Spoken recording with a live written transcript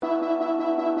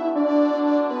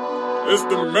It's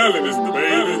the melon, it's the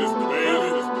melon, it's the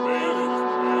melon, it's the melon.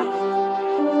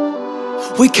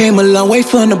 We came a long way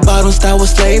from the bottom, start with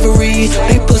slavery.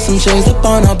 They put some chains up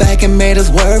on our back and made us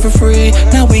work for free.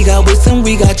 Now we got wisdom,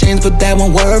 we got chains, but that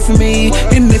won't work for me.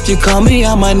 And if you call me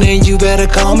out my name, you better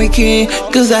call me king,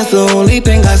 cause that's the only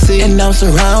thing I see. And I'm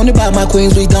surrounded by my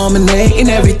queens, we dominate. In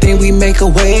everything we make a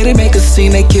way, they make a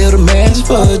scene. They kill the man just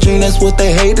for a dream, that's what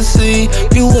they hate to see.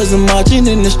 You wasn't marching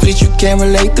in the streets, you can't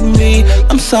relate to me.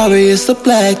 I'm sorry, it's a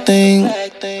black thing.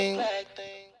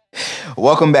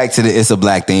 Welcome back to the It's a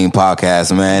Black Thing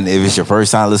podcast, man. If it's your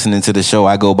first time listening to the show,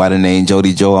 I go by the name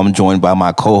Jody Joe. I'm joined by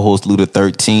my co-host Luda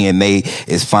 13, and they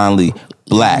is finally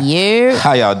black. Yeah.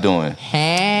 How y'all doing?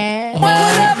 Hey. What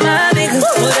up, my niggas?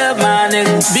 What up, my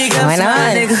niggas? Big ups,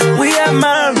 my niggas. We up,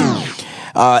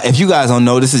 my. If you guys don't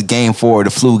know, this is game 4 of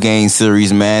the Flu Game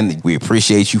series, man. We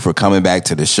appreciate you for coming back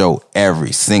to the show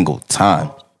every single time.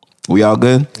 We all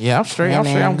good? Yeah, I'm straight. Yeah, I'm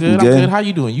straight. man. I'm good. You I'm good? good. How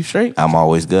you doing? You straight? I'm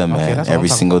always good, man. Okay, that's what every I'm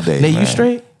talking single about. day. Nate, man. you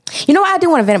straight? You know what? I do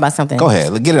want to vent about something. Go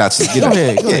ahead. Get it out. Get Go it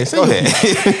ahead. Go ahead. Go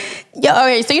ahead. Yo,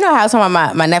 okay, so you know how I was talking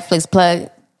about my Netflix plug,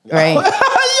 right? wait.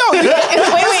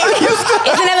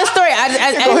 It's another story. Go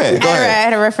ahead. I had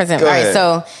to reference him. Go All right,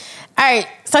 ahead.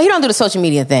 so he don't do the social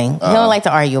media thing. He don't like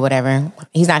to argue or whatever.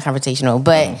 He's not confrontational.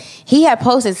 But he had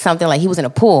posted something like he was in a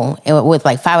pool with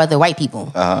like 5 other white people.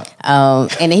 And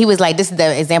then he was like, this is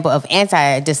the example of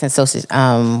anti-distance social,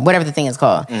 whatever the thing is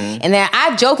called. And then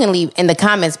I jokingly in the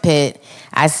comments pit,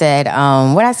 I said,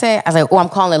 what I said? I was like, oh, I'm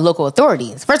calling local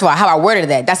authorities. First of all, how I worded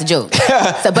that, that's a joke.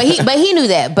 But he knew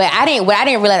that. But I didn't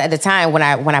realize at the time when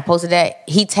I posted that,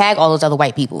 he tagged all those other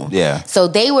white people. Yeah. So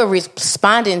they were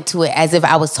responding to it as if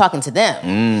I was talking to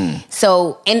them.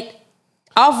 So, and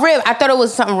off rip, I thought it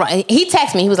was something wrong. He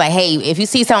texted me. He was like, hey, if you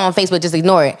see something on Facebook, just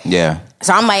ignore it. Yeah.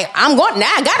 So I'm like, I'm going,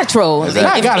 now I got to troll. Exactly.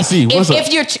 Now I gotta see. What's up?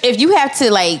 If you have to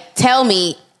like tell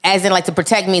me, as in like to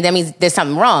protect me, that means there's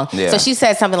something wrong. Yeah. So she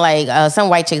said something like, some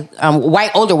white chick,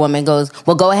 white older woman goes,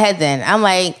 well, go ahead then. I'm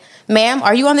like, ma'am,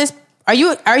 are you on this? Are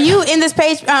you in this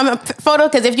page photo?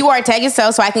 Because if you are, tag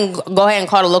yourself so I can go ahead and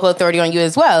call the local authority on you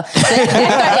as well. So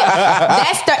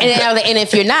and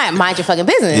if you're not, mind your fucking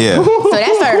business. Yeah. So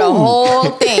that started a whole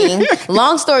thing.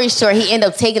 Long story short, he ended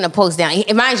up taking the post down.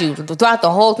 Mind you, throughout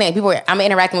the whole thing, I'm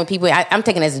interacting with people. I'm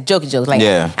taking it as a joke. Like,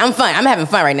 yeah. I'm fun. I'm having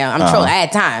fun right now. I'm trolling. I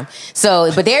had time.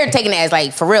 So, but they're taking it as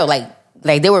like for real, like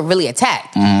they were really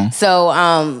attacked. So,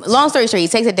 long story short, he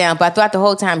takes it down, but throughout the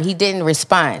whole time, he didn't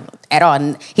respond at all.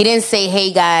 He didn't say,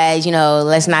 hey guys,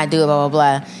 let's not do it, blah,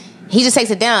 blah, blah. He just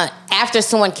takes it down after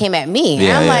someone came at me. Yeah,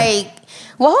 and I'm like,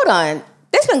 well, hold on.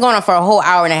 This been going on for a whole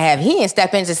hour and a half. He didn't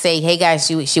step in to say, hey guys,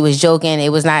 she was joking. It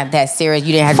was not that serious.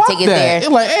 You didn't have to take it there. It's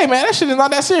like, hey man, that shit is not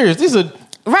that serious. This is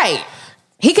Right.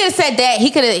 He could have said that.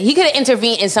 He could have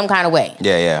intervened in some kind of way.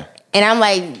 Yeah, yeah. And I'm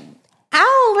like, I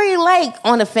don't really like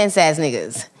on the fence ass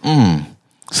niggas.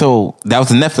 So that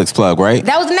was a Netflix plug, right?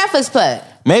 That was a Netflix plug.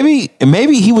 Maybe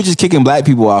he was just kicking black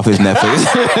people off his Netflix.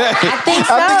 I think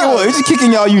so. I think it was. He's just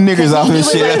kicking y'all you niggas off He his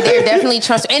was shit. like, they're definitely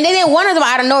trust. And then one of them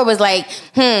out of nowhere was like,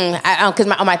 because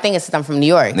my thing is I'm from New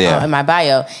York. Yeah. In my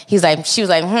bio, she was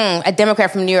like, a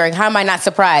Democrat from New York. How am I not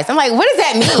surprised? I'm like, what does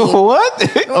that mean?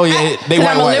 What? oh yeah, they 'Cause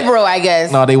white. I'm a liberal, I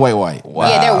guess. No, they white. Wow.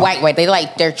 Yeah, they're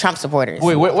white. They're Trump supporters.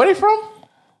 Wait, where they from?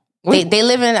 They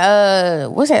live in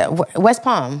what's that? West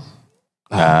Palm.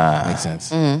 Makes sense.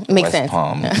 Makes West sense.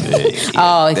 Palm.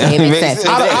 Oh, okay, it makes sense.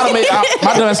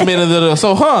 My dumbass made a little.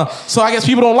 So I guess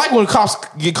people don't like when cops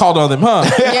get called on them, huh?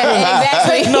 Yeah,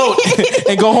 exactly. Take note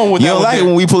and go home with You that. don't like it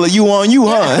when we pull a you on you,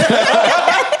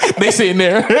 huh? They sitting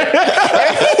there.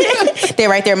 They're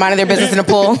right there minding their business in the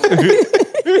pool.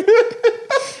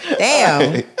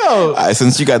 Damn. All right,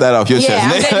 since you got that off your Yeah, chest,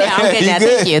 I'm good now. I'm good You now.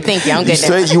 good? Thank you. I'm good now.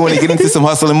 Straight? You want to get into some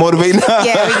hustle and motivate now?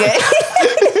 Yeah, we good.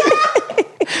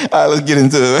 All right, let's get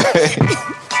into it.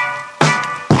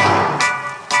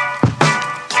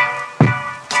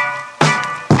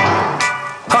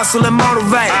 Hustle and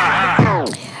motivate.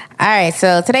 All right,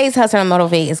 so today's Hustle and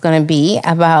Motivate is going to be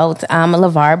about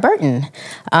LeVar Burton.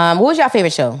 What was your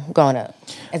favorite show growing up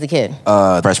as a kid?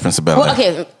 Fresh Prince of Bel-Air. Well,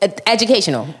 okay,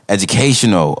 educational.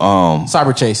 Educational.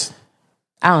 Cyber Chase.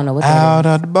 I don't know what that Out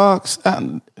of the box. is.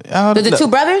 The two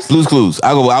brothers? Blues Clues.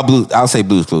 I'll say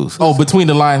Blues Clues. Oh, Between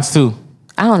the Lines too.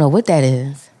 I don't know what that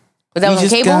is. Was that We on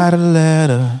just cable? got a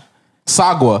letter.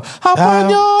 Sagwa. Hop on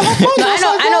No,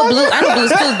 I know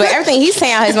Blues Clues, but everything he's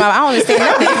saying out his mouth, I don't understand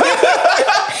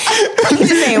nothing. He's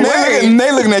just saying words.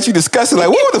 They looking at you disgusted like,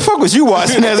 what the fuck was you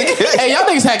watching as a kid? Hey, y'all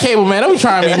niggas had cable, man. Don't be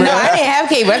trying me, man. No, I didn't have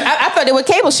cable. I thought they were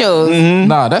cable shows.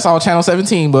 Nah, that's all Channel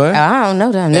 17, boy. I don't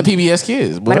know them. And PBS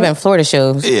Kids, boy. Might have been Florida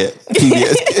shows. Yeah.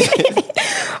 PBS.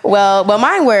 Well,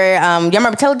 mine were, y'all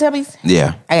remember Teletubbies?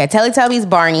 Yeah. I got Teletubbies,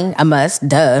 Barney, a must,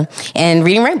 duh, and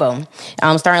Reading Rainbow,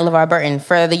 starring LeVar Burton.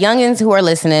 For the youngins who are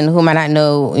listening, who might not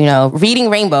know, Reading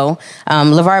Rainbow,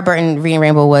 LeVar Burton, Reading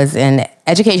Rainbow was an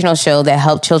educational show that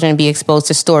helped children be exposed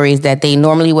to stories that they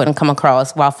normally wouldn't come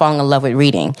across while falling in love with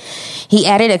reading. He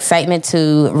added excitement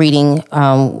to reading,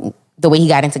 the way he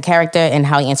got into character and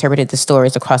how he interpreted the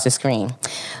stories across the screen.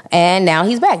 And now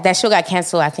he's back. That show got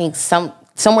canceled, I think,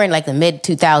 somewhere in like the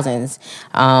mid-2000s.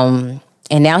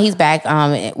 And now he's back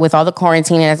with all the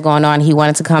quarantining that's going on. He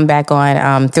wanted to come back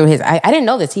on through his... I didn't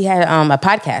know this. He had a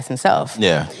podcast himself.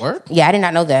 Yeah. Word? Yeah, I did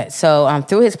not know that. So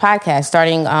through his podcast,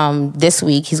 starting this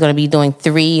week, he's going to be doing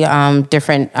 3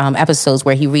 different episodes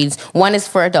where he reads. One is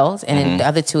for adults, and then the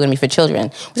other 2 are going to be for children.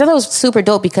 Which I thought was super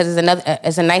dope because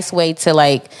it's a nice way to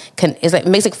it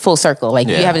makes it full circle. Like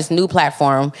you have this new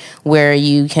platform where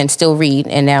you can still read,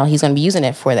 and now he's going to be using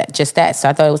it for that. Just that. So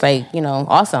I thought it was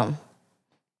awesome.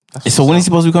 So when is he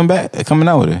supposed to be coming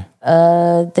out with it?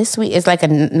 This week it's like a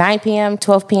 9 p.m.,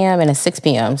 12 p.m., and a 6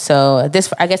 p.m. So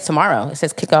I guess tomorrow. It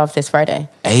says kick off this Friday.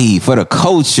 Hey, for the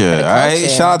culture, all right?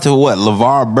 Shout out to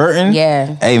LeVar Burton?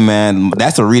 Yeah. Hey, man,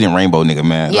 that's a Reading Rainbow nigga,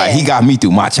 man. Yeah. Like, he got me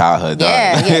through my childhood, dog.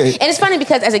 Yeah. And it's funny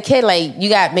because as a kid, you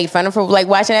got made fun of for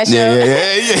watching that show.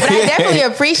 Yeah. But I definitely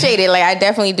appreciate it. I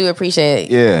definitely do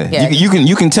appreciate it. Yeah.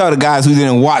 You can tell the guys who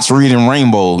didn't watch Reading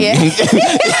Rainbow. Yeah.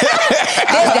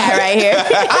 This guy right here.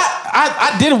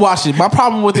 I did watch it. My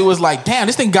problem with it was damn,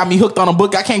 this thing got me hooked on a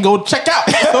book I can't go check out.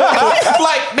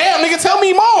 Damn, nigga, tell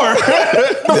me more.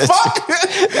 The fuck?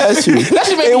 That's true. That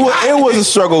shit made me hot. It was a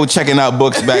struggle checking out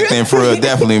books back then, for real,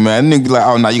 definitely, man.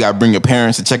 Nigga, now you gotta bring your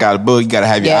parents to check out a book. You gotta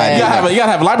have your ID. You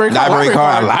gotta have a library card.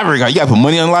 Library card. You gotta put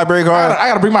money on the library card. I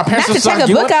gotta bring my parents Not to check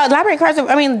a book out. Library cards,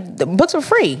 the books were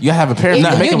free. You have a parent.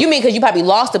 You mean because you probably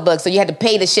lost the book, so you had to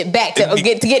pay the shit back to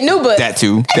get new books. That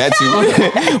too.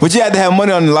 But you had to have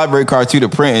money on the library card too to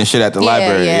print and shit at the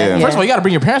library. Yeah. First of all, you gotta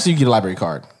bring your parents so you get a library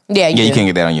card. Yeah, you can't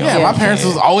get that on your own. Yeah, my parents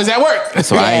was always at work,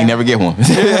 so I ain't never get one.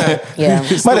 Yeah.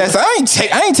 My dad said,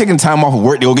 I ain't taking time off of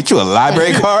work to go get you a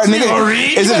library card,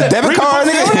 nigga. Is it a debit card,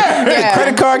 nigga? Yeah.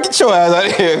 Credit card? Get your ass out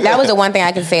of here. That was the one thing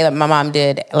I can say that my mom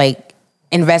did,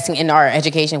 investing in our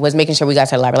education was making sure we got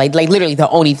to the library. Like literally the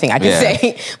only thing I can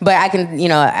say. But I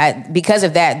can, because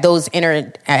of that, those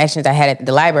interactions I had at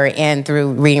the library and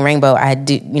through Reading Rainbow, I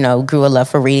grew a love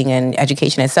for reading and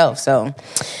education itself. So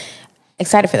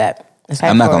excited for that.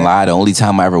 I'm not gonna lie, the only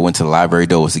time I ever went to the library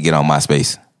though was to get on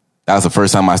MySpace. That was the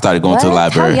first time I started going to the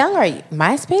library. How young are you?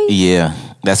 MySpace? Yeah.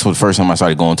 That's the first time I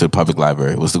started going to the public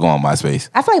library, was to go on MySpace.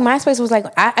 I feel like MySpace was I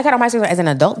got on MySpace as an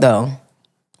adult though.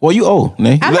 Well, you old,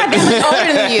 Nay. I'm not that much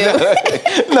older than you.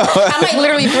 No. I'm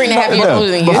literally 3.5 years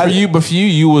older than you. But for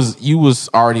you was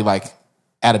already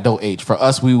at adult age. For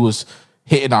us, we was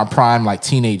hitting our prime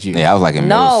teenage years. Yeah, I was in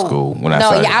middle school when I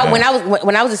started.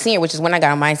 When I was a senior, which is when I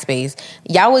got on MySpace,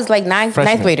 y'all was ninth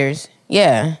graders.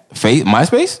 Yeah.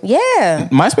 MySpace? Yeah.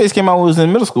 MySpace came out when I was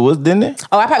in middle school, didn't it?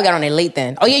 Oh, I probably got on it late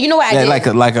then. Oh yeah, you know what I did?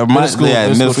 Like a middle school. Yeah,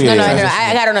 middle school. No.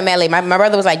 I got on it mad late. My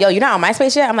brother was like, "Yo, you're not on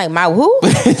MySpace yet?" I'm like, "My who?"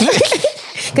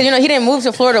 Because he didn't move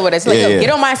to Florida with us. Yo, get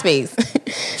on MySpace.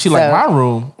 She my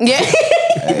room. Yeah.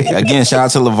 Hey, again, shout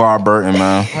out to LeVar Burton,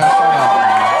 man.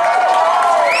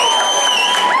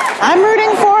 I'm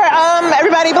rooting for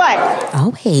Everybody Black.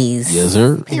 Always. Yes,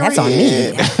 sir. That's on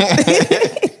me.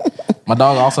 My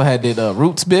dog also had that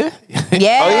Roots bit.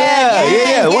 Yeah. Oh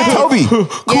yeah. With Toby.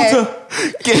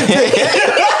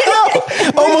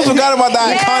 Almost forgot about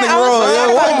that iconic role.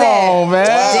 Come on, man.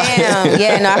 Damn.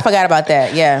 Yeah, no, I forgot about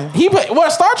that. Yeah. He played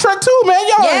Star Trek too, man.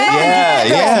 Y'all.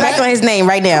 Yeah. Respect on his name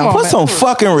right now. Put some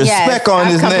fucking respect on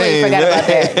his name. I completely forgot about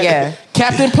that. Yeah.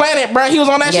 Captain Planet, bro. He was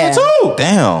on that shit too.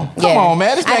 Damn. Come on,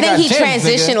 man. This man I think got he gems,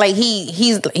 transitioned.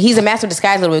 nigga. He's a master of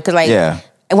disguise a little bit because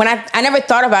when I never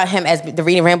thought about him as the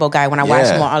Reading Rainbow guy when I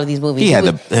watched him on all of these movies. He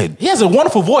has a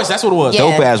wonderful voice. That's what it was.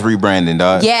 Dope ass rebranding,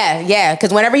 dog. Yeah.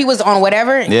 Because whenever he was on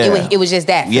whatever, it was just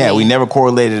that. Yeah, we never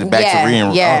correlated it back to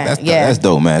Reading. That's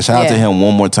dope, man. Shout out to him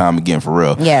one more time again, for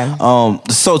real. Yeah.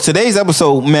 So today's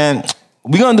episode, man,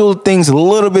 we're gonna do things a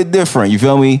little bit different. You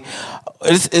feel me?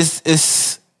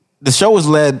 It's the show is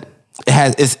led.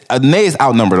 Nay is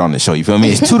outnumbered on the show. You feel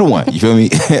me? It's 2-1. You feel me?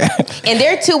 And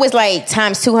their 2 was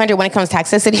times 200 when it comes to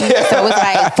toxicity. So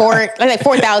it's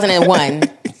 4,001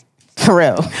 for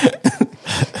real.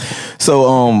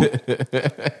 So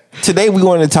today we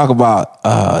want to talk about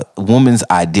woman's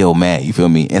ideal man. You feel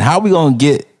me? And how we gonna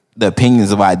get the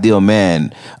opinions of ideal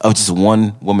man of just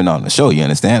one woman on the show? You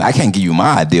understand? I can't give you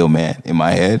my ideal man in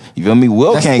my head. You feel me?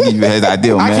 Will can't give you his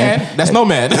ideal man. I can. That's no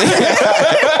man.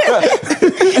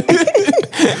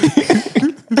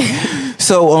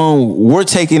 So we're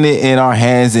taking it in our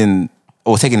hands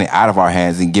or taking it out of our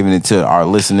hands and giving it to our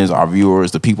listeners, our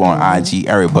viewers, the people on IG,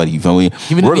 everybody. You feel me?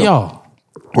 Giving it to y'all.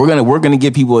 We're gonna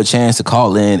give people a chance to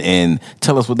call in and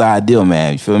tell us what the ideal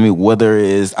man. You feel me? Whether it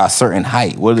is a certain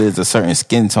height, whether it's a certain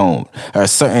skin tone, or a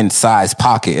certain size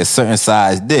pocket, a certain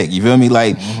size dick. You feel me?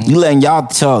 Like you letting y'all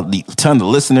tell the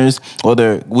listeners,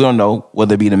 whether we don't know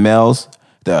whether it be the males,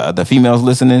 the females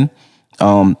listening,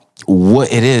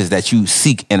 what it is that you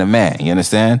seek in a man. You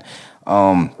understand?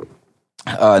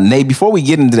 Nate, before we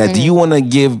get into that, do you want to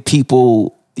give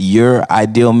people your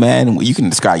ideal man? You can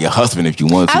describe your husband if you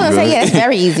want to. I was gonna say, yeah, it's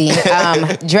very easy.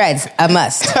 Dreads, a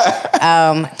must.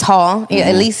 Tall,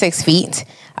 at least 6 feet.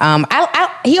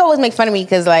 He always makes fun of me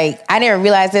because like I didn't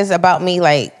realize this about me.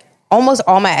 Like almost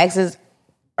all my exes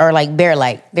are like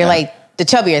bear-like. They're like the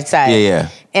chubbier side. Yeah.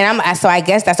 And so I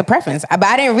guess that's a preference. But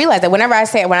I didn't realize that when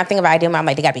I think of ideal man, I'm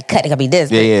like, they gotta be cut, they gotta be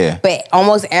this. Yeah. But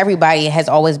almost everybody has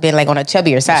always been like on a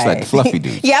chubbier side. It's like the fluffy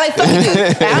dudes. Yeah, I like fluffy dudes.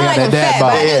 I don't like them fat,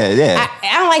 but Yeah.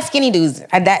 I don't like skinny dudes.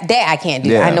 That I can't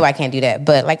do. I know I can't do that.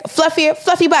 But like a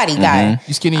fluffy body guy.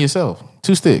 You skinny yourself.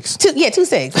 2 sticks. 2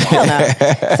 sticks. Hell no.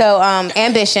 So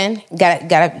ambition.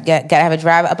 Gotta have a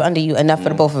drive up under you enough for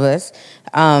the both of us.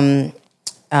 Can't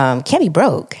be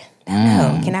broke.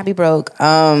 No, cannot be broke.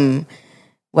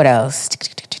 What else?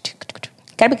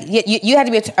 You have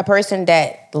to be a person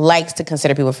that likes to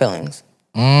consider people's feelings.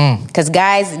 Because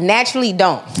guys naturally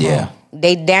don't. Yeah.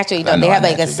 They naturally don't. They have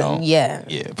like yeah.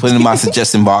 Put it in my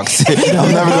suggestion box. I'm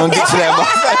never gonna get to that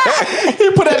box.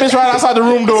 He put that bitch right outside the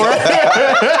room door.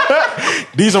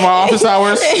 These are my office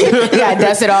hours. You gotta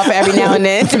dust it off every now and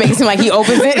then to make it seem like he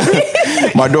opens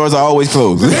it. My doors are always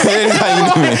closed. He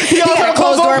got a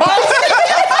closed door policy.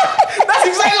 That's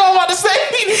exactly what I'm about to say.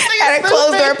 Got a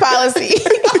closed door policy.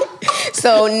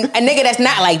 So a nigga that's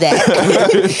not like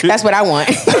that. That's what I want.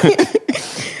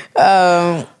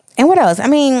 And what else? I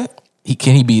mean,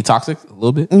 can he be toxic a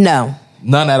little bit? No.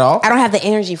 None at all? I don't have the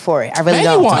energy for it. I really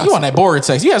don't. You want that boring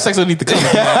sex. You have sex underneath the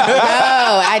covers. No,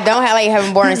 I don't have like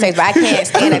having boring sex, but I can't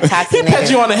stand a toxic nigga. He pat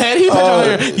you on the head. He pat you on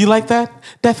the head. You like that?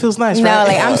 That feels nice, no,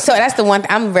 right? like that's the one.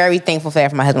 I'm very thankful for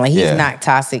that for my husband. Like he's not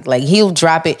toxic. Like he'll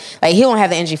drop it. Like he don't have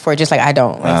the energy for it, just like I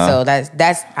don't. Like so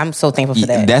that's I'm so thankful for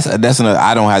that. That's another.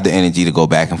 I don't have the energy to go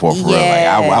back and forth. For real. Like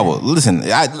I will listen.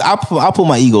 I'll pull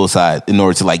my ego aside in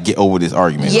order to like get over this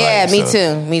argument. Yeah, right?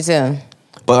 Me too.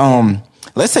 But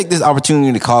let's take this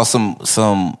opportunity to call some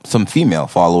female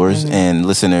followers and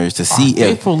listeners to see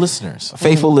faithful listeners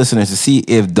to see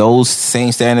if those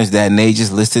same standards that Nate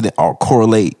just listed are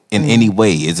correlate in any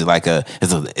way. Is it like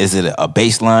is it a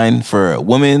baseline for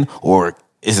women, or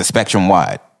is it spectrum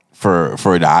wide for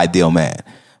the ideal man?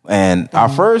 And our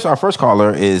first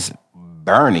caller is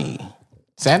Bernie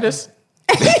Sanders.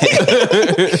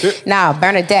 Nah,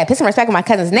 Bernadette. Put some respect on my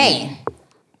cousin's name.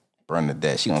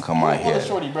 Bernadette, she gonna come out here.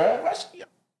 Shorty, bro.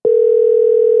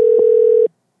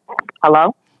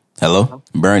 Hello,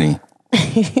 Bernie.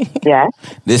 Yeah.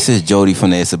 This is Jody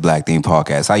from the It's a Black Thing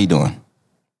podcast. How you doing?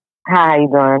 How you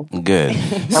doing? Good.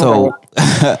 So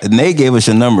Nate gave us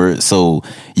your number so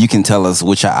you can tell us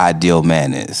what your ideal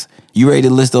man is. You ready to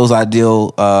list those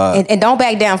ideal? And don't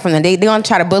back down from them. They gonna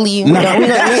try to bully you. No, we ain't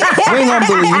gonna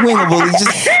bully you. We ain't gonna bully you.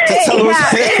 Just tell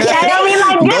us.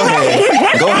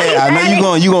 Go ahead. I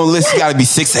know you gonna list. You gotta be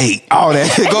 6'8". All that.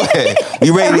 Go ahead.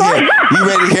 You ready to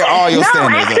hear all your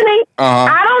standards? Actually,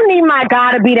 I don't need my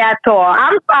guy to be that tall.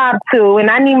 I'm 5'2", and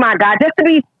I need my guy just to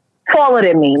be taller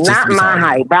than me, not my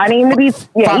height. But I need him to be.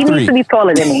 Yeah, he needs to be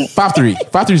taller than me. 5'3".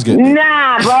 5'3" is good.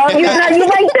 Nah, bro, you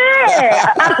right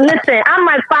there. Listen, I'm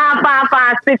like 5'5",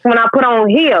 5'6" when I put on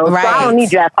heels, so I don't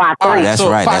need you at 5'3". Right, that's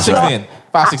right.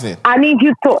 5'6" then. I need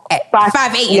you to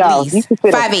 5'8" at least.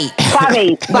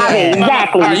 5'8". 5'8",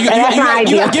 exactly. All right,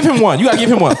 you gotta give him one.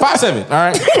 5'7". All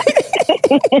right.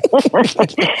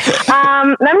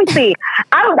 Let me see.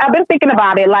 I've been thinking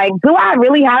about it. Like, do I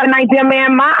really have an ideal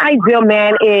man? My ideal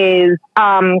man is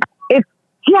if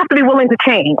he has to be willing to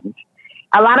change.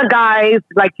 A lot of guys,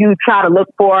 like you try to look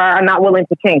for, are not willing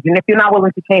to change. And if you're not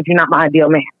willing to change, you're not my ideal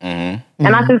man. Mm-hmm.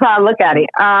 And that's just how I look at it.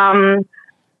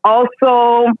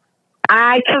 Also,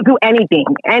 I can do everything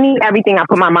I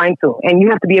put my mind to, and you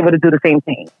have to be able to do the same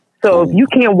thing. So if you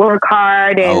can't work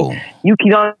hard and you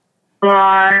don't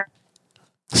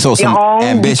so some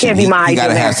ambition. You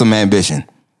gotta have some ambition.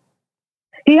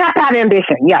 You have to have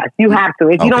ambition. Yes, you have to.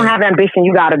 If you don't have ambition,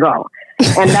 you gotta go.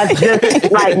 And that's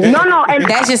just like no. And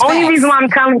that's just only facts. reason why I'm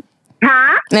coming.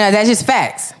 Huh? No, that's just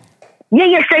facts.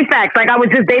 Yeah, straight facts. Like I was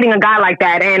just dating a guy like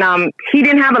that, and he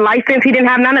didn't have a license. He didn't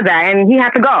have none of that, and he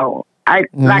had to go. I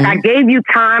gave you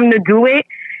time to do it.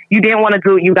 You didn't want to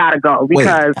do it. You gotta go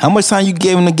because. Wait, how much time you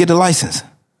gave him to get a license?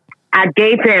 I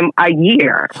gave him a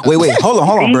year. Wait, hold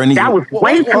on, Bernie. That was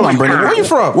way too much Bernie. time. Where you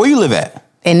from? Where you live at?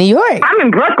 In New York. I'm in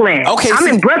Brooklyn. Okay, I'm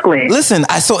in Brooklyn. Listen,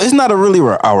 so it's not a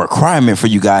requirement for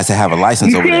you guys to have a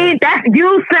license over there. See,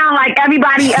 you sound like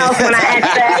everybody else when I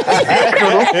asked that.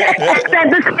 Said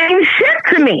the same shit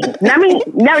to me.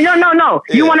 No.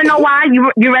 You want to know why?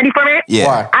 You ready for it? Yeah.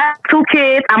 Why? I have 2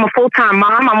 kids. I'm a full-time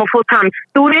mom. I'm a full-time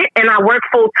student, and I work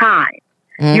full-time.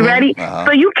 You ready?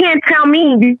 So you can't tell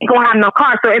me you don't have no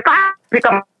car. So if I pick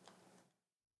up,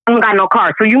 I don't got no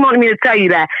car. So you want me to tell you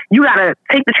that you got to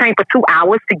take the train for 2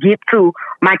 hours to get to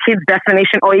my kid's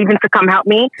destination or even to come help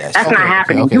me? That's not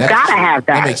happening. Okay, you got to have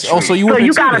that. So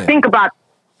you got to think about,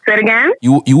 say it again?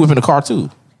 You whip in a car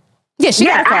too? Yeah, she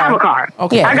got a car. I have a car.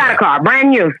 Okay. I got a car, brand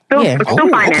new, still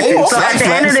financing. okay. So at the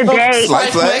end of the day,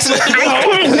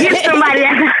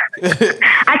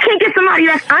 I can't get somebody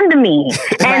that's under me,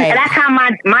 and that's how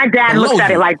my dad looks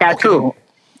at it like that too.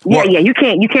 Well, you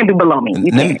can't be below me.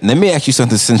 Let me ask you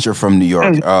something. Since you're from New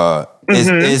York,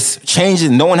 is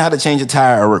knowing how to change a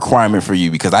tire a requirement for you?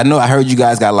 Because I heard you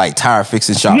guys got like tire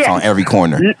fixing shops on every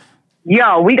corner.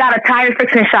 Yo, we got a tire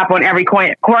fixing shop on every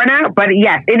corner, but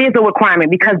yes, it is a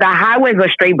requirement because the highways are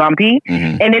straight bumpy.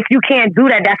 And if you can't do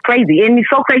that, that's crazy. And it's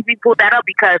so crazy we pulled that up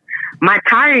because my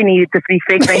tire needed to be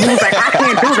fixed. And he was like, I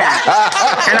can't do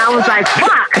that. And I was like,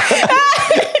 fuck.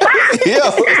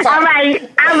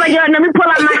 I was like, yo, let me pull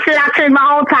out my shit. I'll change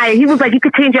my own tire. He was like, you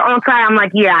could change your own tire. I'm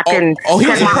like, yeah, I can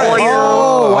check my oil.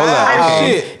 Oh, wow.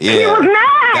 Okay. Yeah. He was mad.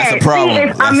 That's a problem. See,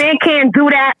 if a man can't do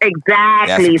that,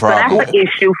 exactly. So that's an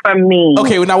issue for me.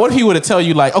 Okay, well, now what if he were to tell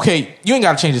you, like, okay, you ain't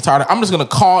got to change the tire. I'm just going to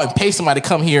call and pay somebody to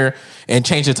come here and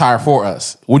change the tire for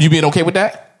us. Would you be okay with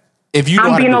that?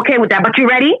 I'm being okay with that. But you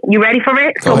ready? You ready for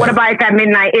it? So what about if at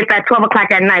midnight, if at 12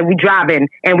 o'clock at night we driving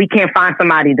and we can't find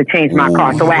somebody to change my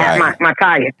car? So I have my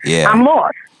tire. Yeah. I'm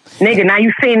lost. Nigga, now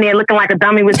you sitting there looking like a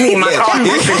dummy with me in my car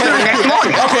until the next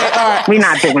morning. Okay, all right. We're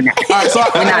not doing that. All right, so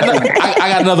I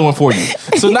got another one for you.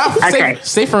 So now,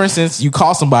 say for instance, you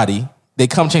call somebody, they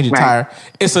come change your tire,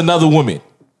 it's another woman.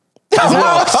 As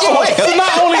well. So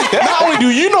not only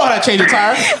do you know how to change a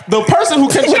tire, the person who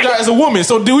can change a tire is a woman.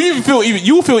 So do you feel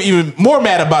even more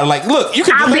mad about it? Like, look, you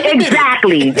can do it.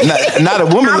 Exactly. Not a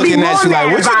woman looking at you like,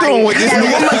 what you doing with this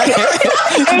nigga?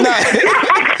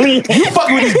 You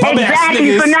fucking with these bum ass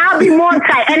niggas. So now I'll be more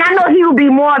tight. And I know he will be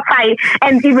more tight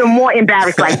and even more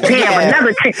embarrassed. Like, damn,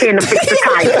 another chick came to fix the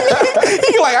tire.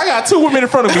 He like, I got 2 women in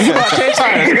front of me. You about to change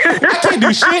tires. I can't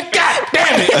do shit. God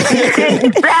damn it.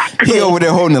 Exactly. He over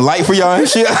there holding the light for y'all and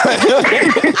shit.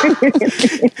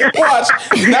 Watch.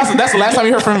 That's the last time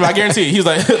you heard from him. I guarantee you. He's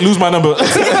like, lose my number.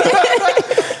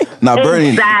 Now, Bernie,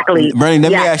 exactly. Bernie,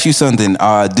 let me ask you something.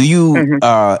 Do you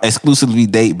exclusively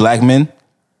date black men?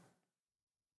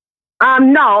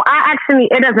 No,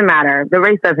 it doesn't matter. The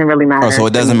race doesn't really matter. Oh, so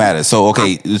it doesn't matter. So,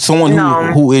 okay, someone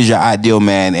who is your ideal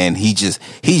man and he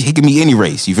can be any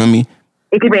race, you feel me?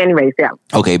 It could be any race, yeah.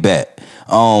 Okay, bet.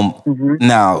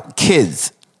 Now,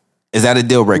 kids, is that a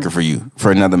deal breaker for you,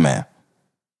 for another man?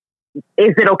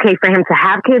 Is it okay for him to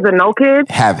have kids or no kids?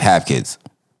 Have kids.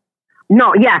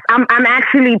 No, yes. I'm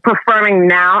actually preferring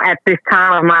now at this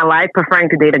time of my life, preferring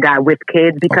to date a guy with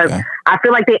kids because I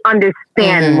feel like they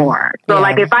understand more. So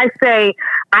like if I say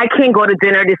I can't go to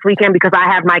dinner this weekend because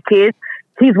I have my kids,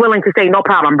 he's willing to say, no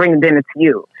problem, I'm bringing dinner to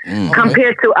you.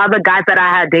 Compared to other guys that I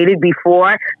had dated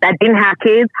before that didn't have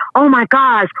kids, oh my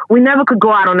gosh, we never could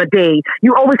go out on a date.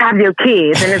 You always have your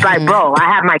kids. And it's like, bro, I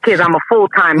have my kids. I'm a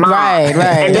full-time mom. Right.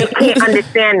 And they can't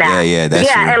understand that. Yeah, that's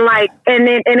true. And like,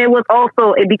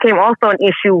 it became also an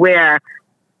issue where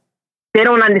they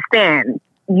don't understand,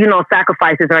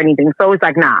 sacrifices or anything. So it's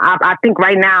like, nah, I think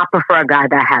right now I prefer a guy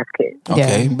that has kids.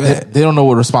 Okay. They don't know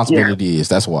what responsibility is.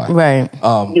 That's why. Right.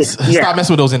 Stop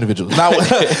messing with those individuals. Now,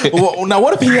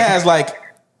 what if he has like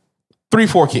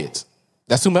 3-4 kids?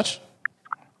 That's too much?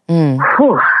 Yeah,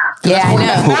 I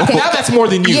know. Now that's more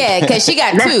than you. Yeah, because she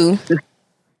got 2.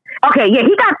 Okay, yeah,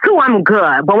 he got 2, I'm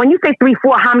good. But when you say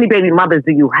 3-4, how many baby mothers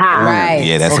do you have? Right.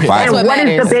 Yeah, that's and what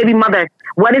is the baby mother?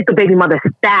 What is the baby mother's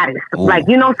status? Ooh. Like,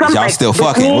 something y'all like still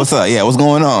fucking. What's up? Yeah, what's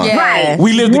going on? Yeah. Right.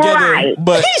 We live together,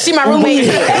 but she my roommate.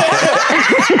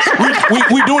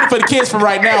 we doing it for the kids for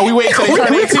right now. We wait till they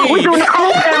turn 18. We doing the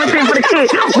co-parenting for the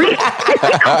kids.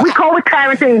 We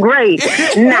co-parenting great.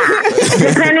 Nah,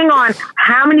 depending on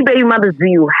how many baby mothers do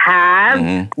you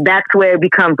have, that's where it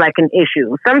becomes like an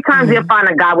issue. Sometimes you'll find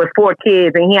a guy with 4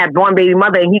 kids and he had 1 baby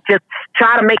mother and he just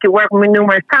tried to make it work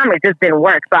numerous times. It just didn't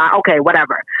work. So, okay,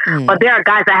 whatever. But there are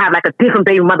guys that have like a different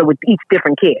baby mother with each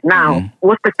different kid. Now,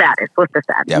 what's the status?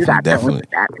 Definitely.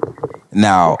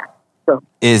 Now, So.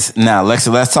 Is now,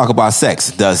 Lexa, let's talk about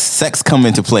sex. Does sex come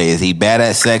into play? Is he bad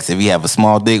at sex? If he have a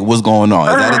small dick, what's going on?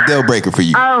 Is that a deal breaker for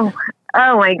you? Oh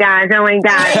my gosh.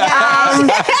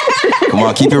 Come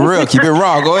on, keep it real. Keep it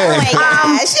raw. Go ahead.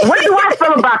 What do I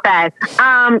feel about that?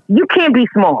 You can't be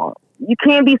small. You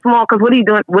can't be small because what are you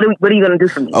doing? What are you going to do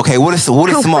for me? Okay, what is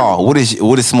small? What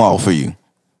is small for you?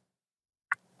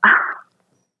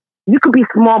 You could be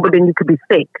small, but then you could be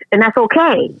thick, and that's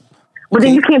okay. But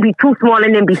then you can't be too small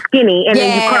and then be skinny, and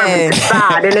then you curve to the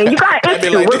side, and then you got an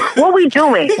issue. What we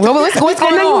doing? What's going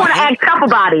and then you on? want to act tough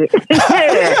about it.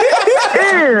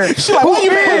 Yeah. She's like, who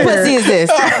pussy is this?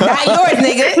 Not yours,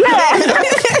 nigga.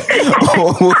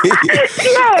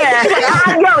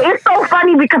 Yo, it's so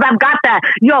funny because I've got that.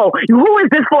 Yo, who is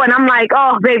this for? And I'm like,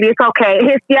 oh, baby, it's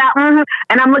okay. And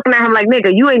I'm looking at him like,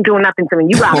 nigga, you ain't doing nothing to me.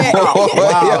 You got me.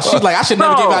 Wow. She's like, I should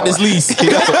never give out this lease.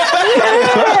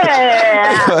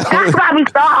 That's why we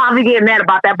so hard to get mad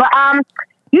about that. But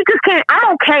you just can't.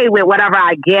 I'm okay with whatever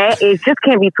I get. It just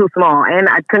can't be too small, and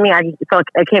to me,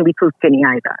 it can't be too skinny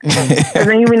either. Because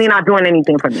then you really not doing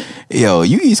anything for me. Yo,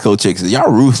 you East Coast chicks, y'all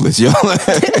ruthless, yo.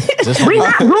 We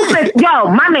not ruthless. Yo,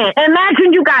 my man,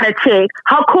 imagine you got a chick.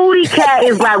 Her cootie cat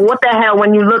is like, what the hell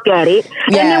when you look at it?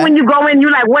 And then when you go in,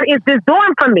 you're like, what is this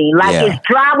doing for me? Like, it's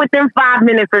dry within 5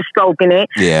 minutes of stroking it.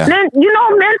 Yeah. Then,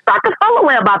 men start to feel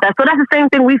away about that. So that's the same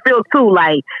thing we feel too.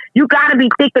 Like, you got to be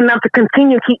thick enough to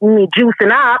continue keeping me juicing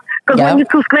up. Because when you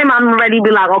too slim, I'm ready to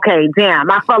be like, okay, damn.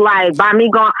 I feel like by me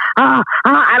going, I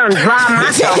done dry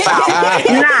myself out.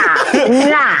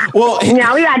 Well,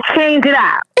 we got to change it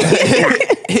up.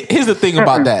 Here's the thing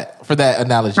about that, for that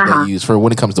analogy that you use for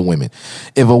when it comes to women.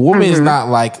 If a woman is not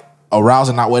like aroused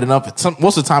and not wet enough,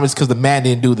 most of the time it's because the man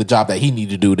didn't do the job that he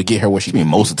needed to do to get her where she needed.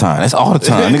 Most of the time. That's all the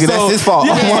time. Nigga, that's his fault.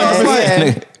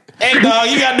 Hey, dog,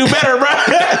 you gotta do better, bro.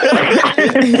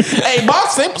 Hey,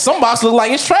 box, some box look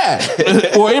like it's trash,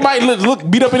 or it might look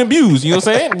beat up and abused. You know what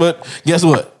I'm saying? But guess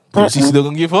what? She's still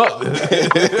gonna give up. I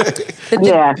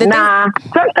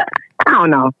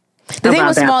don't know. The thing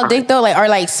with small dick though,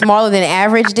 like smaller than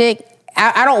average dick,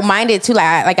 I don't mind it too.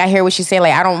 Like I hear what you say.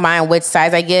 Like I don't mind what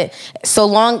size I get, so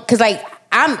long because like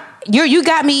you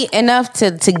got me enough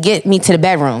to get me to the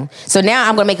bedroom. So now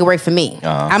I'm gonna make it work for me.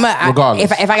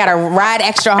 Regardless. If I gotta ride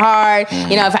extra hard,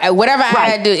 whatever I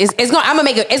gotta do, it's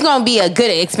gonna be a good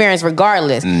experience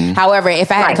regardless. However,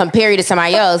 if I had to compare you to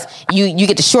somebody else, you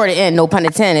get the shorter end, no pun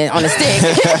intended, on the stick.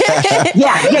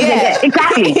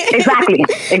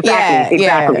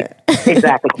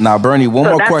 Exactly. Now, Bernie, one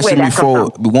more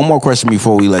question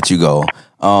before we let you go.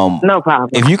 No problem.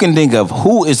 If you can think of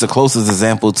who is the closest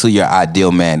example to your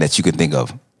ideal man that you can think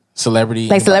of, celebrity,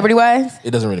 like celebrity wise,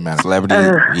 it doesn't really matter.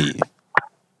 Celebrity,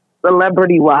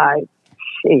 celebrity wise,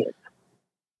 shit.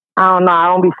 I don't know. I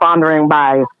don't be pondering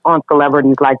on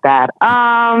celebrities like that.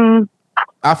 I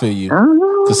feel you.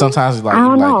 Because sometimes it's like,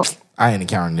 I ain't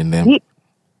encountering them.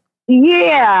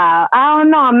 Yeah, I don't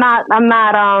know. I'm not.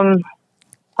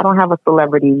 I don't have a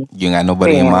celebrity. You ain't got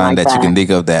nobody in mind that you can think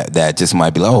of that just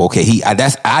might be like, oh, okay,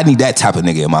 I need that type of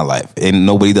nigga in my life, and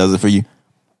nobody does it for you.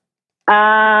 As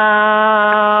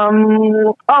a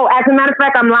matter of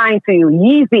fact, I'm lying to you.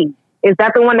 Yeezy, is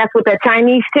that the one that's with that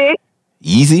Chinese chick?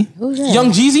 Yeezy?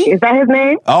 Young Jeezy? Is that his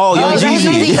name? Oh, Young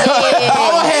Jeezy. I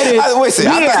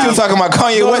thought you were talking about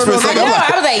Kanye West for a second.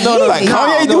 I was like,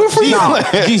 Kanye do it for you?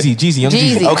 Jeezy, Young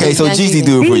Jeezy. Okay, so Jeezy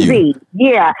do it for you.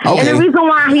 Yeah. Okay. And the reason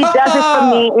why he does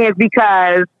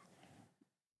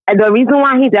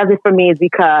it for me is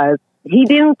because he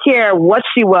didn't care what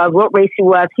she was, what race she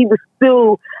was. He was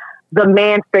still the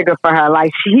man figure for her.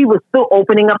 Like, he was still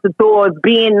opening up the doors,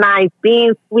 being nice,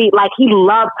 being sweet. Like, he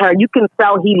loved her. You can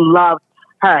tell he loved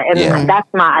her. And that's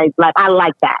I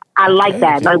like that. I like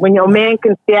that. Like, when your man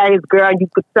can stare at his girl, you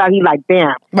could tell he like,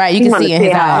 damn. Right, you can see in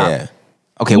his eyes. Yeah.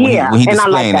 Okay, when he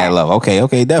displaying that love.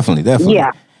 Okay, definitely.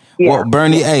 Yeah. Well,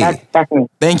 Bernie, that's me.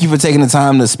 Thank you for taking the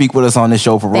time to speak with us on this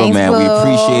show for real, man. We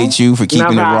appreciate you for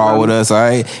keeping it raw with us, all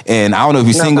right? And I don't know if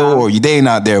you're single or you're dating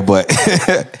out there, but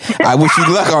I wish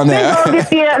you luck on that. Single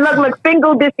this year, look,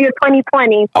 single this year,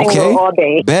 2020, single all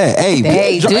day. Bad.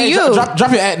 Hey,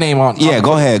 drop your ad name on. Yeah,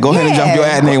 go ahead and drop your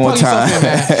ad name one time.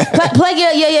 Plug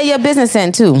your business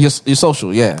in too. Your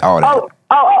social, yeah. All that.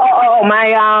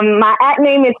 My at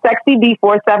name is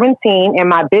SexyB417, and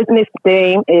my business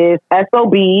name is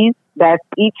SOBs. That's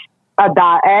each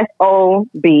SOB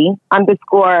 _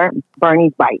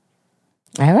 Bernie's Bites.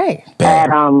 All right. At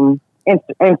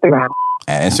Instagram.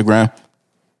 At Instagram.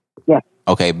 Yes.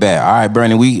 Okay, bet. All right,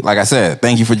 Bernie. Like I said,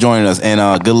 thank you for joining us,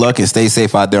 and good luck and stay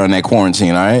safe out there on that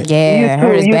quarantine. All right.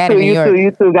 Yeah.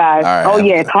 You too, guys. Right,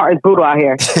 it's hard. It's brutal out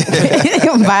here.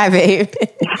 Bye, babe.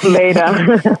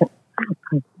 Later.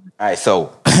 All right,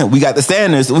 so we got the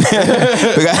standards. we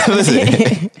got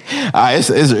listen. All right,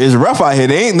 it's rough out here.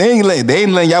 They ain't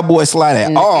letting y'all boys slide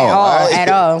at all. At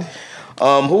all.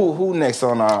 Who next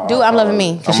on our? Dude, I'm loving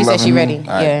me because she said she ready. All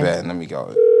right, Yeah. bet. Let me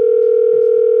go.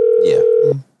 Yeah.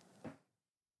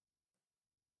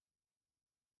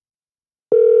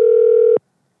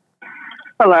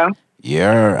 Hello.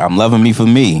 Yeah, I'm loving me for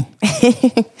me.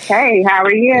 Hey, how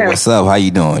are you? What's up? How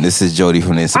you doing? This is Jody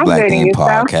from the It's a I'm Black good, Thing and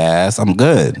yourself? podcast. I'm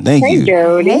good. Thank Hey, you.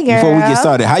 Jody. Hey, girl. Before we get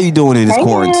started, how you doing in this Hey,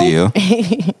 quarantine?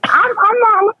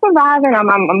 I'm surviving.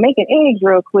 I'm making eggs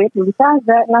real quick. But besides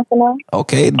that, nothing else.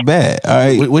 Okay, bad. All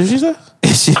right. What did you say?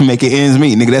 She making ends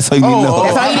meet, nigga. That's all you need to know.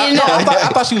 That's all you need to know. I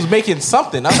thought she was making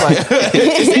something. I was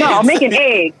like, No, I'm making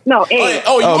eggs. No, eggs.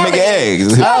 Oh, making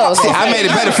eggs. Oh, See, I made it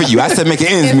better for you. I said making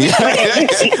ends meet.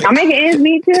 I'm making ends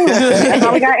meet too. That's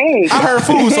why we got eggs. I heard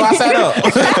food, so I sat up.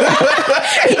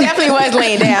 He definitely was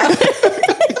laying down.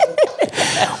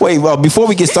 Wait, well, before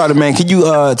we get started, man, can you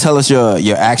tell us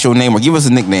your actual name or give us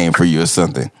a nickname for you or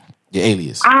something? Your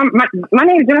alias. My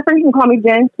name is Jennifer. You can call me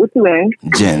Jen with 2 N's.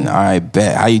 Jen. All right,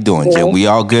 bet. How you doing, Jen? We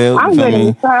all good? I'm You feel good.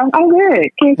 me? So I'm good.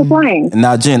 Can't complain.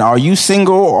 Now, Jen, are you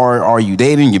single or are you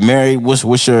dating? You married?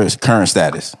 What's your current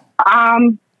status?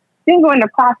 Single in the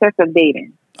process of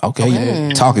dating.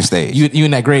 Okay, talking stage. You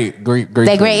in that great That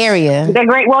gray place. area. They're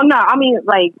great. Well, no, I mean,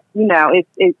 like, you know,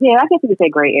 it's yeah, I guess you could say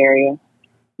gray area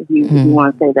if you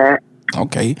want to say that.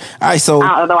 Okay. All right, so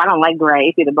Although I don't like gray,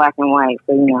 it's either black and white,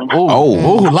 so you know. Oh,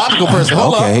 logical person.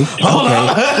 Hold okay. up. Hold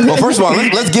up. Well, first of all,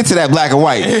 let's get to that black and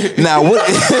white. Now, what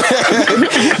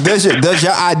does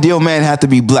your ideal man have to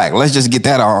be black? Let's just get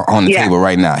that on the Yeah. table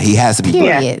right now. He has to be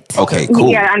black. Period. Okay, cool.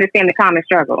 You gotta understand the common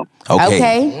struggle.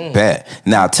 Okay. Bet.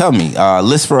 Now, tell me,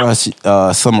 list for us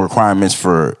some requirements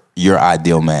for your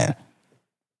ideal man.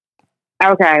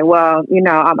 Okay, well, you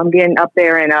know, I'm getting up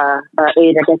there in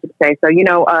age, I guess you could say. So, you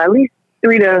know, at least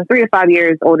 3 to 5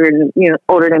 years older than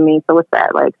me. So what's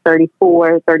that, like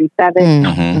 34,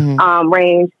 37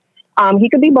 range. He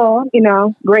could be bald, you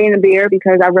know, gray in the beard,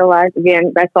 because I realize,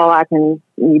 again, that's all I can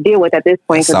deal with at this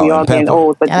point, because we all getting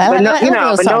old. But, I no, like you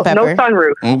know, but no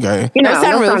sunroof. Okay. You know, No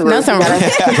sunroof. No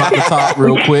sunroof. Drop the top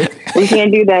real quick. We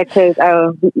can't do that because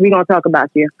we're going to talk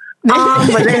about you.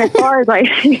 But then as far as like,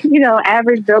 you know,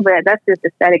 average Joe, but that's just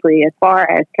aesthetically. As far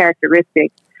as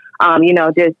characteristics, you know,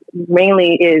 just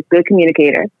mainly is good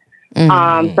communicator.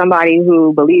 Somebody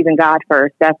who believes in God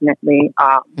first, definitely.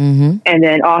 And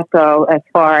then also as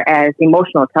far as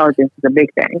emotional intelligence is a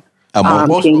big thing.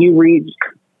 Can you read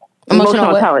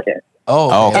emotional intelligence?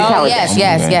 Oh, okay. Oh,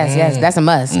 yes. That's a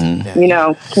must. You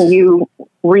know, can you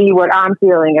read what I'm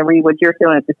feeling and read what you're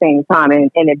feeling at the same time,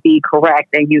 and it be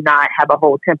correct, and you not have a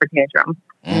whole temper tantrum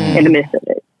in the midst of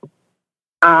it?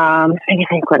 Let me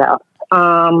think what else.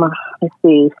 Let's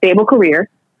see. Stable career.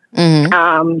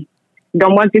 Don't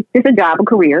want just a job, a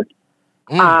career.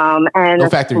 And No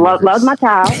factory loves my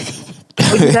child.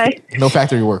 What'd you say? No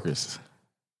factory workers.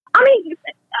 I mean,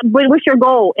 but what's your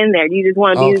goal in there? Do you just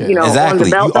want to be, you know, exactly. on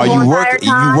the belt Are the whole you entire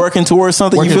time? working towards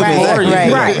something? Working You feel me? towards-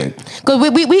 Exactly. Right.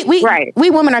 Because we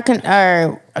women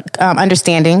are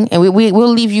understanding, and we'll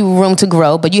leave you room to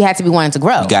grow, but you have to be wanting to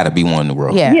grow. You got to be one in the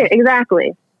world. Yeah. Yeah,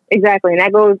 exactly. And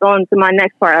that goes on to my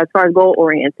next part as far as goal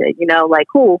oriented. You know, like,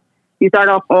 cool, you start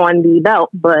off on the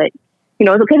belt, but, you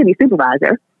know, it's okay to be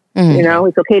supervisor. You know,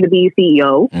 it's okay to be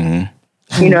CEO.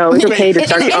 You know, it's okay to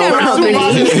start your own company.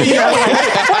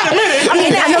 I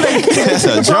mean, I know That's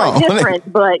a it's all joke.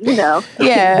 different, but, you know,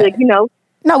 Yeah. like, you know,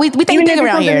 No, we think even big if it's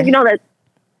around something, here. you know, that,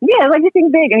 yeah, like, just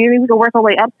think big. I mean, we can work our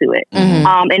way up to it.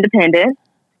 Independent.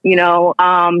 You know,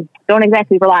 don't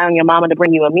exactly rely on your mama to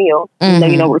bring you a meal. So,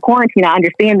 you know, we're quarantined. I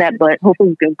understand that, but hopefully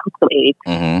you can cook some eggs.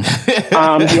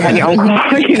 You have your own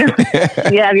car. You know,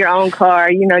 you have your own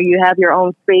car. You know, you have your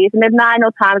own space. And if not, I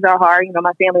know times are hard. You know,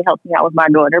 my family helps me out with my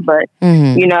daughter, but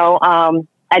you know,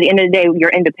 at the end of the day, your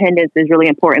independence is really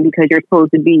important, because you're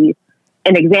supposed to be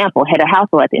an example, head of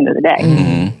household at the end of the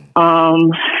day.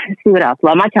 Let's see what else.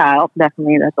 Love my child,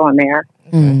 definitely. That's on there.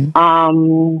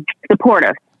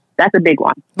 Supportive. That's a big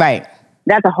one. Right.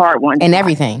 That's a hard one. And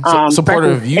everything.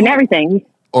 Supportive of you? And everything.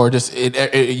 Or just,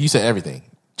 you said everything.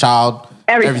 Child,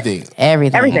 everything.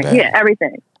 Everything. Okay. Yeah,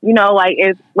 everything. You know, like,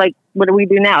 it's like, what do we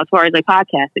do now as far as like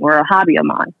podcasting, or a hobby of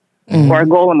mine, or a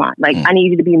goal of mine? Like, I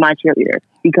need you to be my cheerleader,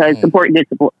 because support did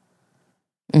support.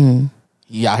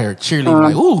 You out here cheerleading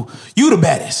like, ooh, you the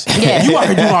baddest. Yeah. You out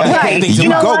here doing all these Right. things. You You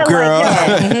know go, what? girl.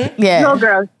 Like, Yeah. You know,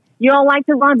 girl, you don't like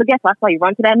to run, but guess what? I saw you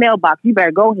run to that mailbox. You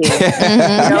better go ahead.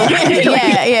 You know?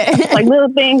 Yeah. Like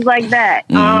little things like that.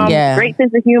 Yeah. Great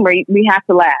sense of humor. We have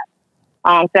to laugh.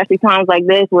 Especially times like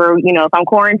this where, you know, if I'm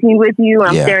quarantined with you and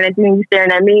I'm staring at you and you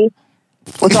staring at me,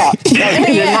 What's up?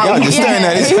 Y'all just staring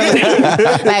at each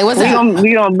other. Like, what's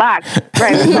We up? gonna box.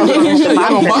 Right. We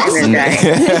gonna box.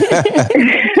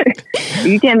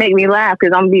 You can't make me laugh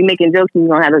because I'm gonna be making jokes and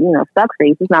you're gonna have a stuck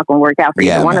face. It's not gonna work out for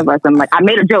either one of us. I'm like, I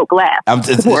made a joke, laugh. I'm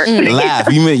just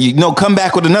laugh. You know, come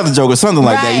back with another joke or something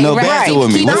like that. You know, banter with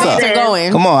me. Keep What's up?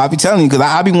 going. Come on, I be telling you because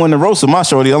I be wanting to roast with my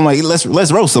shorty. I'm like, let's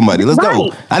roast somebody. Let's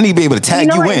go. I need to be able to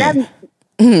tag you in.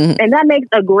 And that makes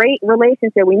a great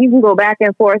relationship when you can go back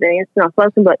and forth and it's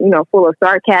something but full of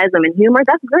sarcasm and humor.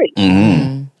 That's great.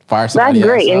 Fire That's somebody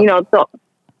great. else And up. so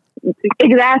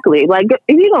exactly. Like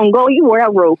if you're gonna go, you wear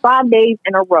that robe 5 days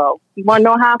in a row. You wanna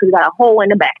know how? Because you got a hole in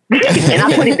the back. And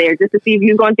I put it there just to see if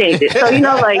you're gonna change it. So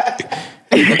like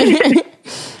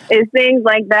it's things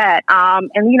like that.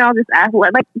 And just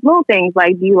athletic, like little things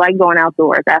like do you like going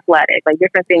outdoors, athletic, like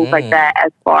different things like that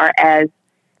as far as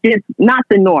just not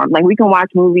the norm. Like we can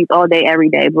watch movies all day, every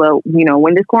day, but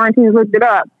when this quarantine is lifted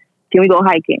up, can we go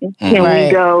hiking? Can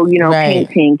we go,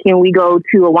 painting? Can we go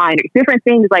to a winery? Different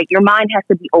things. Like your mind has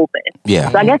to be open. Yeah.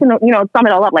 So I guess sum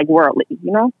it all up like worldly.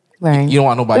 Right. You don't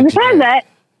want nobody. Besides that,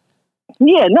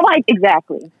 nobody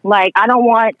exactly. Like I don't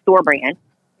want store brand.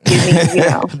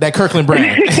 That Kirkland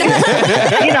brand.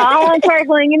 I don't want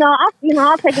Kirkland.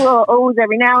 I'll take a little O's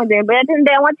every now and then, but at the end of the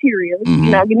day, I want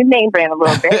Cheerios. Give me name brand a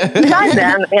little bit. Besides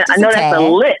that, I know that's a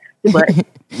list, but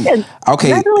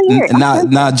okay. That's really it.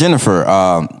 Now, Jennifer,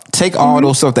 take all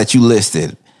those stuff that you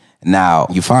listed. Now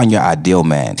you find your ideal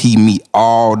man. He meet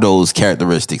all those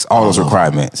characteristics, all those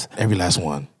requirements. Every last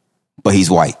one. But he's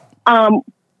white.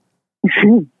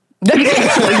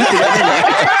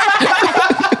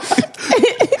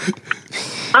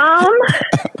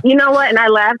 You know what? And I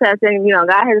laughed at saying, God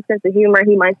has a sense of humor.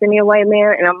 He might send me a white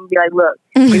man, and I'm gonna be like, look,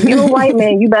 if you're a white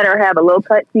man, you better have a low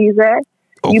cut teaser.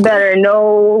 Okay. You better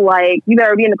know, you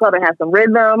better be in the club and have some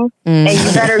rhythm, and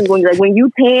you better when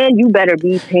you tan, you better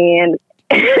be tan.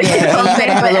 Yeah, you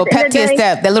better have a little pep to your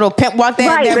step. That little pep walk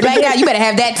that back out. You better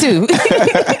have that too.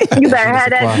 You better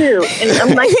have that too. And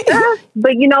I'm like,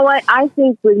 but you know what? I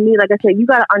think with me, like I said, you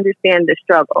got to understand the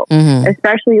struggle,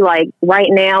 especially right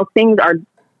now. Things are.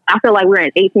 I feel like we're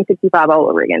in 1865 all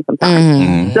over again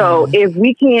sometimes. So if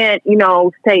we can't,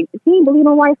 say, can you believe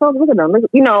in white folks? Look at them.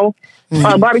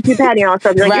 Barbecue patty on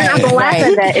stuff. You're not gonna laugh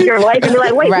at that if you're white and be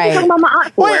like, wait, what are you talking about my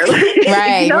aunt for?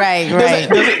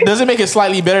 Right. Does it make it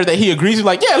slightly better that he agrees? He's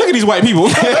like, yeah, look at these white people.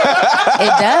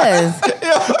 It does.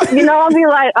 I'll be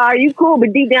like, are you cool?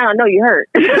 But deep down, I know you hurt.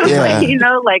 Yeah.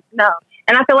 No.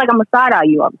 And I feel like I'm a side eye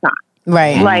you all the time.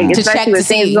 Right. Especially to check with to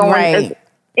things see. going. Right.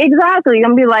 Exactly.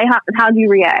 I'm gonna be like, how do you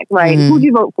react? Like, who'd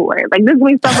you vote for? Like, this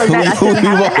week stuff like that.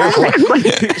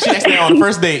 She asked me on the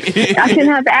first date. I shouldn't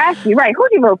have to ask you. Right? Who'd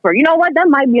you vote for? You know what? That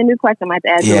might be a new question I have to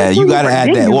ask. Yeah, you gotta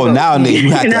add that. Well, nowadays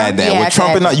you have to add that. With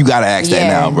Trump and all, you gotta ask that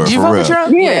now, bro. Did you for vote real. for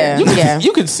Trump? Yeah.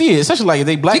 You can see it, especially like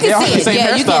they black. You can see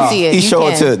it. You can see it. He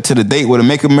showed to the date with a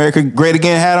 "Make America Great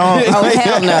Again" hat on. Oh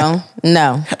hell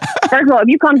no. First of all, if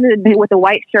you come to the date with a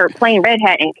white shirt, plain red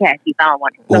hat, and khakis, I don't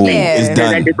want it. Ooh, it's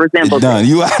done. That just resembles it's done.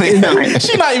 You out It's there. done.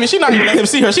 She not even let him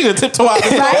see her. She gonna tiptoe out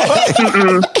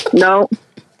the door. No.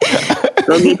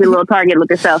 Go get your little Target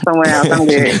looking self somewhere else. I'm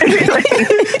good.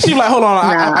 She like, hold on,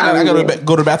 I gotta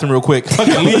go to the bathroom real quick.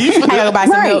 Fucking leave. I gotta go buy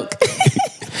some milk.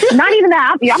 Not even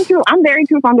that. I'm true. I'm very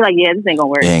truthful. I'm be like, yeah, this ain't gonna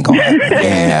work. It ain't gonna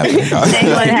happen. It ain't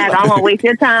gonna happen. I won't waste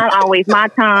your time. I'll waste my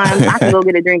time. I can go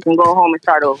get a drink and go home and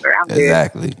start over. I'm good.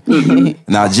 Exactly.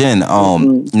 Now, Jen,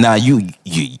 now you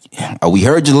we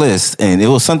heard your list, and it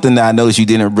was something that I noticed you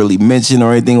didn't really mention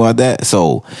or anything like that.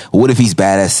 So, what if he's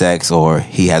bad at sex or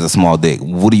he has a small dick?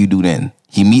 What do you do then?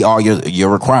 He meet all your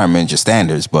requirements, your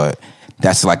standards, but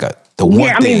that's like the one thing.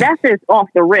 I mean, that's just off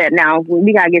the rip. Now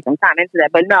we gotta get some time into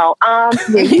that, but no,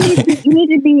 you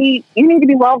need to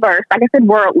be well versed. Like I said,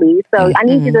 worldly. So I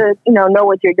need you to know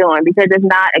what you're doing, because if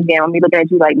not, again, when we look at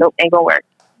you like, nope, ain't gonna work.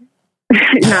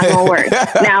 It's not gonna work.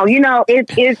 Now,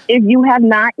 if you have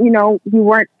not, you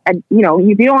weren't, if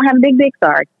you don't have a big dick,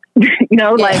 sorry.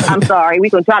 I'm sorry, we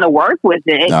can try to work with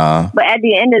it, but at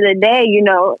the end of the day,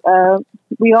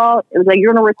 we all, like,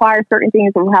 you're going to require certain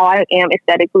things from how I am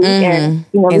aesthetically, and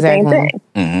the same thing.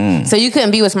 Mm-hmm. So you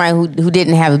couldn't be with somebody who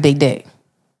didn't have a big dick.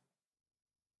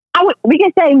 We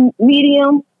can say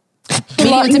medium to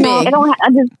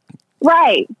big.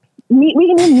 Right. We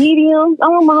can do medium. I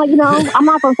don't mind. I'm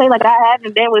not going to say like I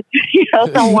haven't been with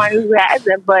someone who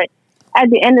hasn't, but at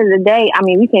the end of the day, I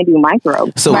mean, we can't do micro.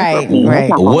 So right.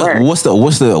 What's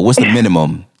the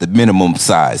minimum? The minimum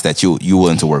size that you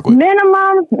willing to work with?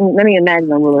 Minimum. Let me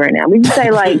imagine a ruler right now. We can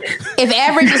say like if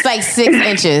average is like 6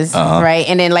 inches, right,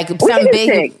 and then like something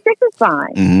big. 6 is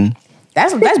fine. Mm-hmm.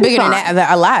 That's bigger than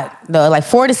that a lot though. Like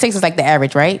 4 to 6 is like the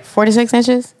average, right? 4 to 6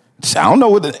 inches. I don't know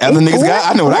what the other niggas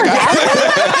got. I know what I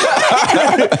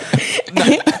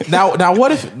got. Now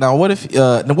what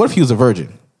if he was a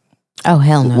virgin? Oh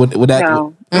hell no. Would that?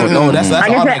 No. No, that's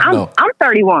Like I said, automatic. No. I'm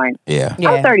 31. Yeah.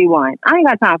 I'm 31. I ain't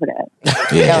got time for that.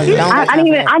 Yeah.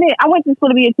 I went to school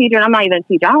to be a teacher, and I'm not even a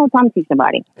teacher. I don't have time to teach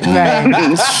somebody.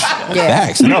 Right. Yeah.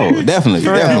 Facts. No, definitely.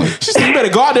 She said, "You better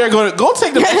go out there. Go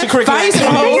take the extracurricular. Find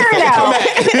some Figure it out.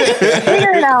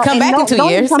 Figure it out. Come And back in don't- 2 don't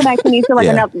years. Come back to me till like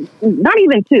Yeah. enough. Not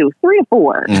even 2, 3 to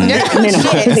 4 minimum.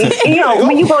 You know,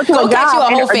 when you go to Go a catch you a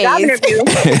job, whole a job phase. interview,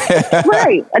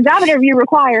 right? A job interview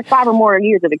requires 5 or more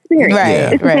years of experience.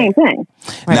 Right, It's the right. same thing.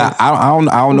 Now I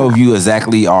don't know if you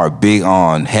exactly are big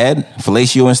on head,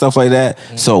 fellatio and stuff like that.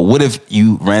 So what if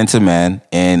you ran to a man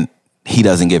and he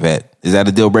doesn't give head? Is that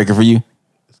a deal breaker for you?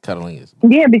 Cuddling is.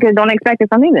 Yeah, because don't expect it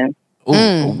from me then.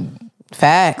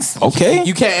 Facts. Okay.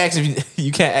 You can't ask if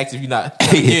you not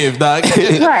give, dog.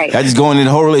 Right. I just going in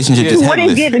the whole relationship just What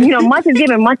is headless. given? You know, much is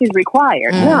given, much is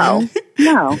required. No,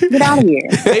 get out of here.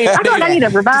 I thought I need to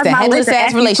revise It's a my headless list of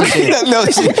ass relationship. No,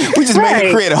 we just made Right.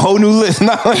 her create a whole new list.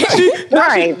 No.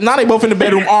 Right. Now they both in the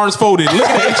bedroom, arms folded,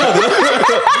 looking at each other.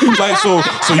 Like, so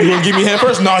you gonna give me head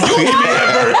first? No, you give me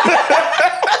head first.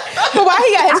 But why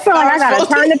he got I his feel like I gotta arms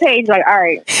turn the page. Like, all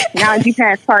right, now that you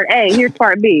passed part A, here's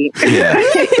part B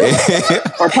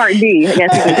or part D. I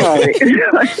guess you can call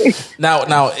it.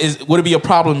 Now, would it be a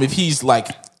problem if he's like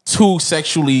too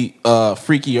sexually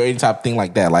freaky or any type of thing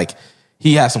like that? Like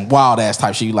he has some wild ass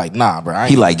type shit. You like, nah, bro. I ain't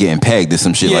He like getting pegged or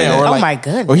some shit like that. or Oh like, my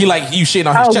goodness. Or he like you shitting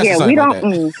on his Oh chest or yeah, something we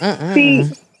don't. like that. See,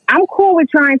 I'm cool with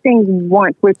trying things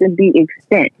once with the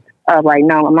extent of like,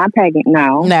 no, I'm not pegging.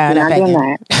 No, No, we're not not doing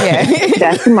pegging. that. Yeah.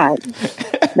 That's too much.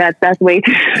 That's way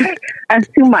too. That's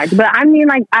too much. But I mean,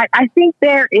 like, I think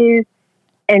there's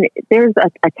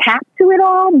a cap to it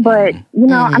all. But you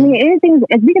know, I mean, anything.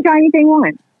 We can try anything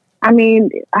once. I mean,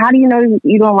 how do you know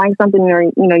you don't like something or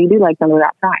you know you do like something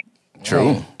without trying?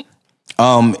 True.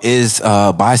 Is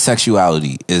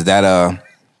bisexuality, is that a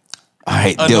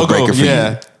deal no-go, breaker for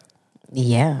you?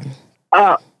 Yeah.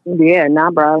 Yeah,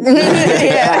 nah, bro.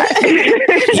 That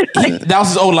was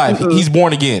his old life. He's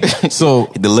born again. So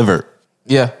Delivered.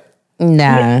 yeah.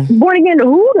 Nah. Born again to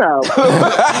who though?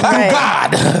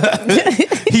 God.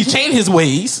 He's changed his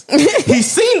ways. He's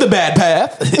seen the bad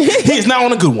path. He is now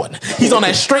on a good one. He's on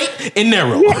that straight and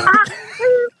narrow.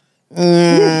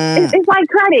 It's like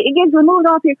credit. It gets removed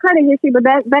off your credit history, but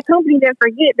that company didn't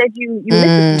forget that you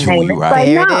listed the True, payment. right. Like,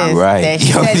 There no. it is. Right. That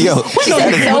she said- she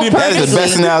said it so That is the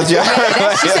best perfectly. analogy.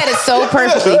 She said it so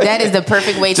perfectly. That is the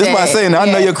perfect way to Just by saying that,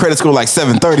 I know your credit score like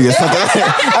 730 or something.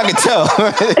 I can tell.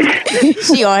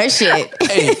 She on her shit.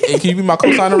 Hey, can you be my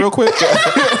co-signer real quick? See,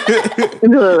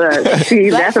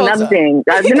 that's folks another are- thing.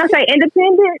 Didn't I say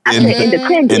independent? I said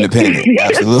independent. Independent.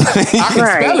 Absolutely. I can spell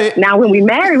Right. it. Now, when we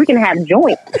marry, we can have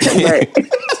joints, but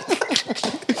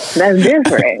that's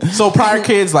different. So prior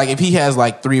kids, like if he has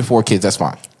like 3 or 4 kids, that's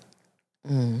fine.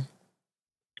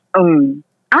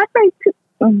 I say two,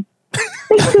 I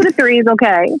think 2 to 3 is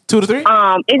okay. 2 to 3? It's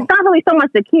not really so much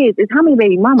the kids; it's how many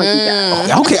baby mamas you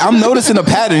got. Okay, I'm noticing a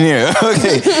pattern here.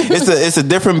 Okay, it's a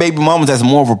different baby mamas that's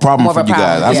more of a problem More of for a you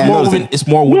guys. problem, I'm yeah. noticing. It's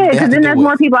more women. Yeah, they because have to then deal there's with.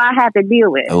 more people I have to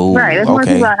deal with. Oh, Right, there's more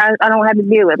okay. people I don't have to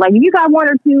deal with. Like if you got 1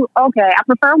 or 2, okay, I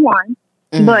prefer 1.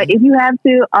 But if you have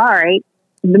 2, all right,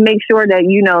 to make sure that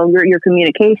you know your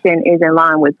communication is in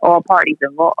line with all parties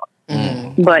involved.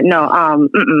 But no,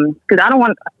 because I don't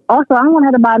want to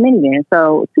have to buy a minivan.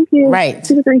 So 2 kids, Right.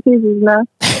 2 to 3 kids is enough.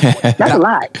 That's a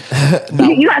lot.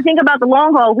 You got to think about the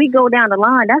long haul. We go down the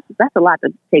line. That's a lot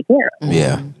to take care of.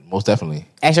 Yeah. Most definitely.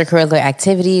 Extracurricular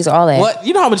activities, all that. What?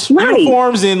 You know how much Right.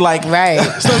 uniforms and like Right.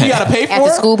 stuff you got to pay for? After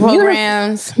school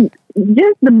programs.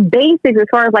 Just the basics as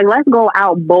far as like, let's go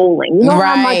out bowling. You know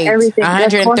how much Right. everything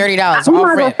 $130 We all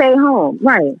might as well rip. stay home.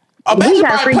 Right. I bet We you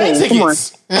got buy free plane games. Come on.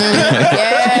 tickets.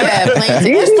 Yeah, plane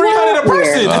tickets. It's $300 a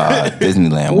person.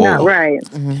 Disneyland. Whoa. No, right.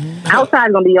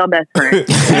 Outside's gonna be your best friend.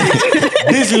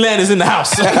 Disneyland is in the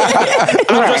house. I'm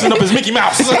dressing up as Mickey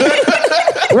Mouse.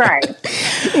 Right.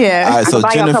 Yeah. All right, so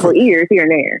Buy you a couple ears here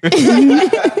and there.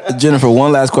 Jennifer,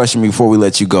 one last question before we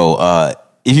let you go.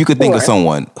 If you could think of Sure.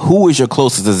 someone, who is your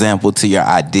closest example to your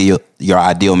ideal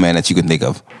man that you can think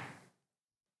of?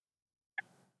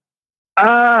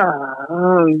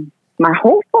 My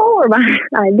hopeful or my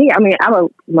idea? I mean,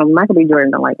 Michael B. Jordan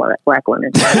don't like black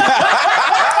women.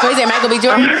 What is it, Michael B.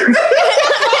 Jordan?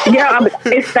 Yeah,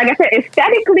 it's like I said,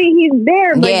 aesthetically he's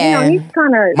there, but Yeah. you know he's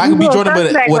kind of Michael B. Jordan,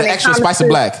 but with extra spice of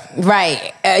black.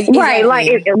 Right. Right, like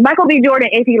if Michael B. Jordan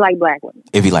if he like black women.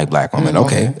 If you like black women,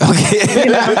 okay.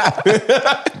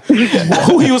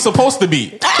 Who he was supposed to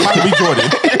be. Michael B. Jordan.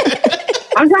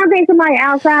 I'm trying to think somebody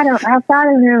outside of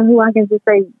him who I can just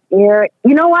say, yeah.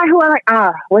 You know why? Who I like?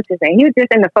 What's his name? He was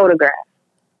just in the photograph.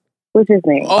 What's his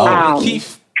name?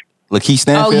 Lakeith. Lakeith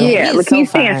Stanfield? Oh yeah, Lakeith so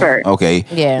Stanford. Okay.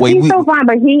 Yeah. Wait, He's so fine,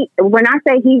 but when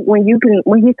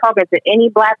he's talking to any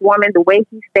black woman, the way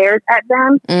he stares at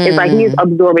them, it's like he's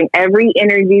absorbing every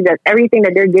energy, everything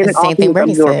that they're giving off, he's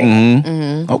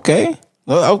absorbing. Okay.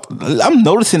 Well, I'm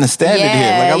noticing the standard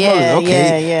here. Like I'm noticing,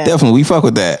 okay, definitely, we fuck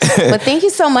with that. But thank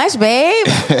you so much, babe.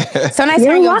 So nice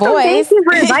hearing your voice. Thank you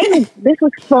for inviting me. This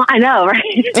was fun. I know, right?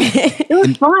 It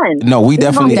was fun. No, we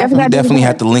definitely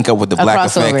have to link up with the Black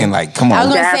Effect and like, come on, I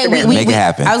was gonna say we make it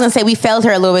happen. I was gonna say we failed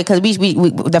her a little bit because we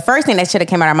the first thing that should have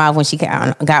came out of our mouth when she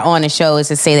got on the show is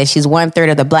to say that she's 1/3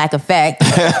 of the Black Effect,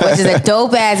 which is a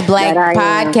dope ass black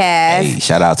podcast. Hey,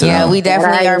 shout out to them. Yeah, we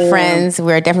definitely are friends.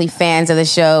 We're definitely fans of the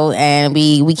show, and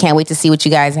we can't wait to see what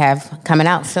you guys have coming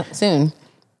out soon.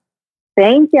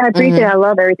 Thank you. I appreciate it. I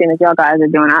love everything that y'all guys are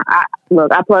doing.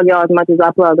 I plug y'all as much as I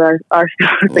plug our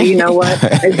stuff. So you know what?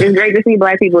 It's great to see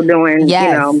black people doing,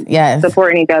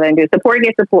 supporting each other and just support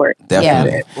get support.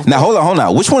 Definitely. Yeah. Now, hold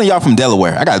on. Which one of y'all from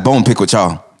Delaware? I got a bone pick with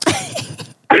y'all.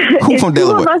 Who from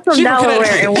Delaware? Two of us from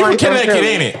Delaware and one from Philly.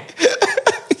 Ain't it?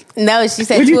 No, she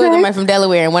said two of them are from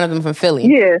Delaware and one of them from Philly.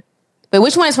 Yeah. But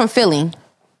which one is from Philly?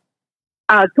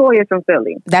 Toya's from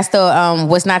Philly. That's the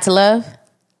What's Not to Love?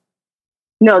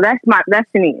 No, that's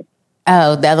Shanice.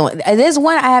 Oh, the other one. There's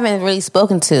one I haven't really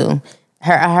spoken to.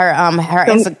 Her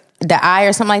the Eye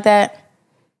or something like that.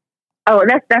 Oh,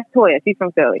 that's Toya. She's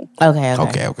from Philly.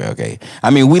 Okay. I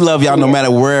mean, we love y'all no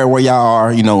matter where y'all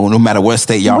are. You know, no matter what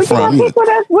state y'all from. What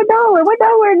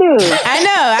Delaware do? I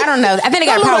know. I don't know. I think they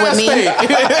got a problem with me.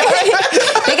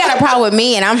 They got a problem with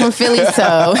me, and I'm from Philly,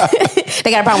 so they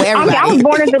got a problem with everybody. I was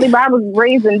born in Philly, but I was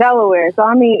raised in Delaware. So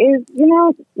I mean,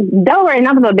 Delaware is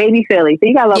nothing but baby Philly. So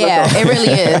you gotta love it. Yeah, it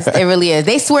really is. It really is.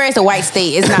 They swear it's a white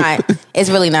state. It's not. It's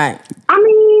really not. I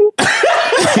mean.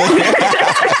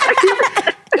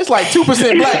 It's like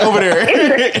 2% black over there.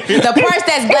 The parts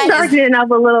that's black is darkening up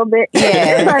a little bit.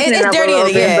 Yeah, it's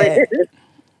dirty.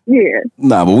 Yeah.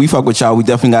 Nah, but we fuck with y'all. We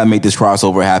definitely gotta make this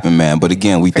crossover happen, man. But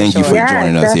again, we thank you for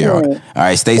joining us here. All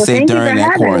right, stay safe during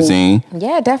that quarantine.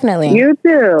 Yeah, definitely. You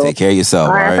too. Take care of yourself.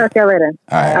 All right. I'll talk to you later.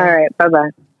 All right. Bye bye.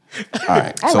 All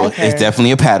right, so it's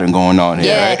definitely a pattern going on here.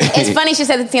 Yeah, right? It's funny. She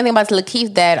said the same thing about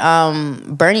Lakeith that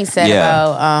Bernie said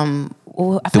about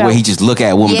the way he just look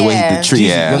at a woman, the way he treat.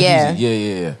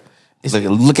 Yeah. It's like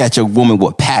look at your woman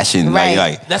with passion, right?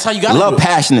 Like that's how you got love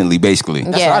passionately, basically.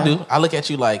 That's what I do. I look at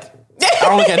you like. I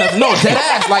don't look at nothing. No, dead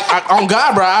ass. Like on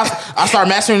God, bro. I start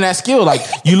mastering that skill. Like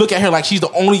you look at her like she's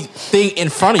the only thing in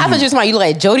front of you. I thought you look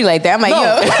at Jody like that. I'm like, yo.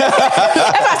 That's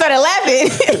why I started laughing.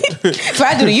 That's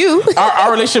what I do to you.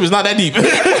 Our relationship is not that deep.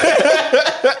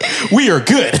 We are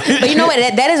good. But you know what?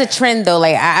 That is a trend though.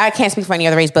 Like I can't speak for any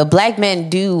other race, but black men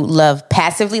do love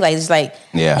passively. Like it's like,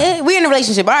 we're in a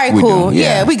relationship. All right, cool.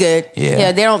 Yeah, we good.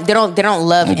 Yeah, they don't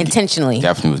love intentionally.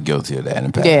 Definitely was guilty of that in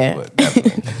the past. Yeah. But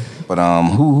definitely. But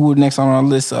who next on our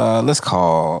list? Let's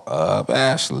call up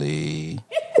Ashley.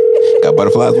 Got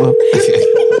butterflies, bro?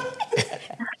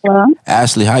 Hello?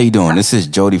 Ashley, how you doing? This is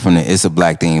Jody from the It's a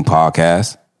Black Thing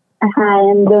podcast. Hi,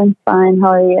 I'm doing fine.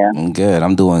 How are you? I'm good.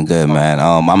 I'm doing good, man.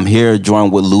 I'm here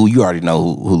joined with Lou. You already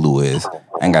know who Lou is.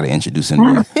 I ain't got to introduce him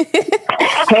to you.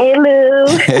 Hey, Lou.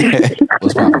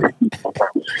 What's poppin'?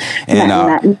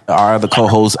 And our other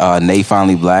co-host, Nate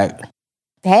Finally Black.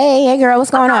 Hey, girl.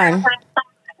 What's going on?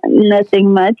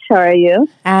 Nothing much. How are you?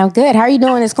 I'm good. How are you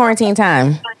doing this quarantine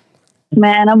time?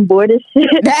 Man, I'm bored as shit.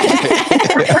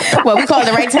 Well, we called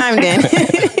the right time then.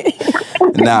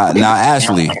 Now,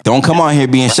 Ashley, don't come on here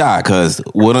being shy, because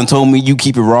what done told me you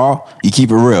keep it raw, you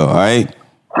keep it real, all right?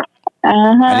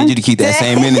 I need you to keep that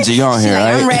same energy on here,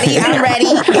 like, right? I'm ready.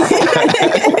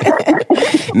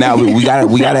 Now we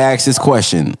gotta ask this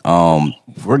question.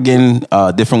 We're getting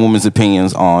different women's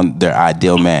opinions on their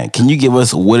ideal man. Can you give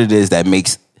us what it is that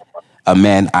makes a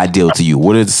man ideal to you?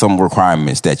 What are some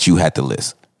requirements that you had to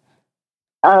list?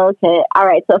 Okay, all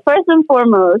right. So first and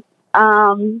foremost,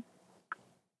 I'm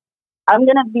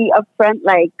gonna be upfront.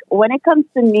 Like when it comes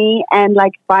to me and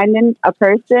like finding a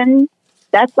person,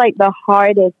 that's like the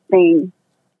hardest thing.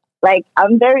 Like I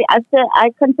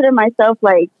consider myself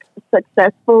like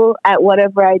successful at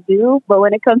whatever I do, but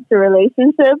when it comes to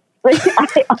relationships, like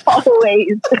I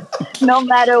always, no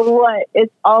matter what,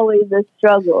 it's always a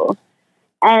struggle.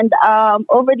 And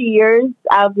over the years,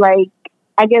 I've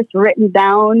written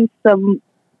down some,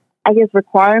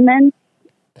 requirements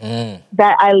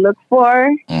that I look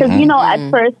for. Because,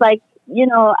 at first,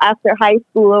 after high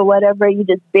school or whatever, you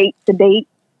just date to date.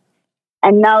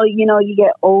 And now, you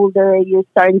get older, you're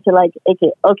starting to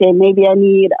okay, maybe I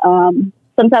need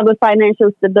some type of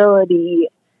financial stability,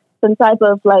 some type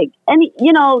of like any,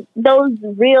 those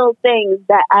real things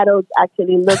that adults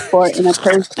actually look for in a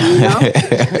person,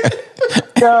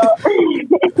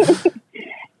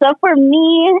 So for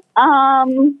me,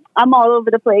 I'm all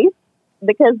over the place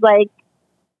because like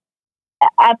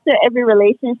after every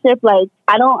relationship, like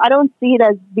I don't see it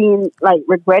as being like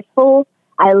regretful.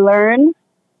 I learn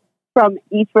from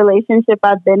each relationship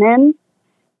I've been in,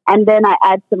 and then I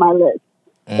add to my list.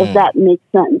 If that makes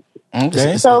sense.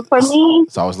 Okay. So for me,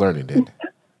 it's always learning, then.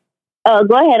 Oh,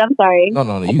 go ahead. I'm sorry.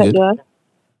 No, you good.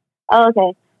 Oh,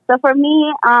 okay. So for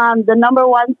me, the number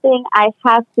one thing, I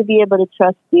have to be able to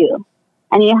trust you,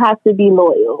 and you have to be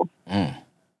loyal.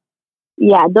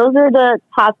 Yeah, those are the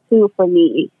top two for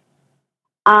me.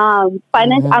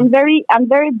 Finance. I'm very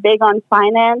big on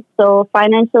finance, so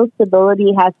financial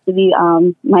stability has to be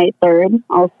my third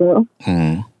also.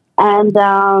 And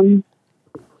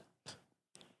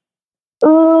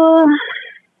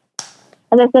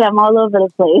as I said, I'm all over the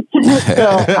place.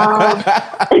 So,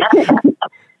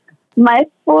 my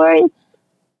fourth.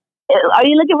 Are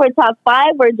you looking for top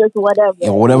five or just whatever? Yeah,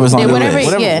 whatever's on the list.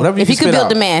 Whatever if you could build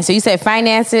demand. So you said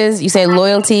finances, you said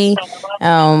loyalty.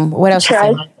 What else?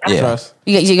 Trust. Trust.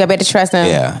 You got better trust them.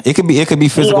 Yeah, it could be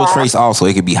physical traits also.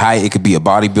 It could be height. It could be a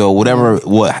body build. Whatever.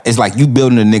 What it's like you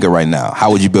building a nigga right now.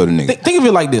 How would you build a nigga? Think of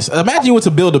it like this. Imagine you went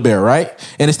to Build-A-Bear, right?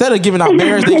 And instead of giving out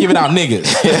bears, they're giving out niggas.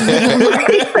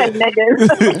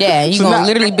 Yeah, you gonna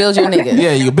literally build your nigga.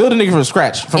 Yeah, you build a nigga from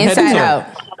scratch, from inside head to toe. out.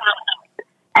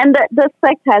 And the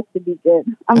sex has to be good.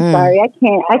 I'm sorry, I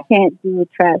can't do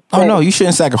trash. Oh no, you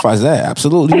shouldn't sacrifice that.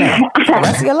 Absolutely not.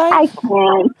 Rest of your life? I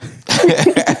can't.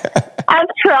 I've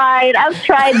tried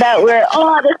that where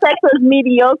the sex was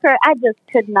mediocre. I just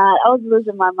could not. I was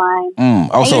losing my mind.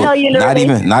 Also, not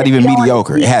even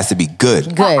mediocre. It has to be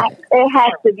good. Good. It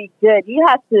has to be good. You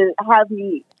have to have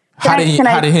me.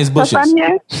 Hiding his bushes. On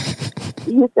here?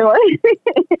 You said what?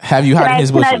 Have you hiding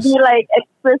his bushes? Can I be like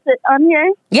explicit on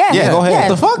here? Yeah, go ahead. Yeah. What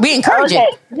the fuck? We encourage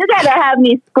it. You gotta have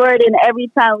me squirting every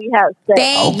time we have sex.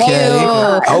 Thank Okay. you.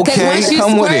 'Cause Okay,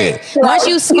 come with it. Once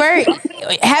you squirt,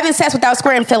 having sex without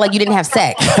squirting feel like you didn't have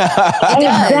sex.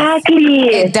 Exactly.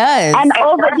 It does. And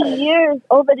over the years,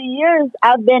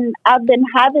 I've been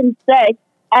having sex,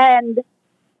 and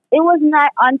it was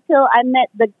not until I met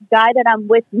the guy that I'm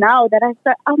with now that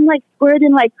I'm like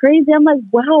squirting like crazy. I'm like,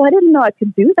 wow, I didn't know I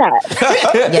could do that.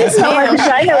 Yes, My ma'am.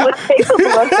 vagina was capable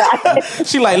of that.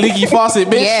 She like leaky faucet,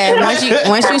 bitch. Yeah,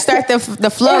 once you start the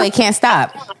flow, it can't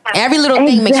stop. Every little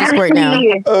thing makes you squirt now.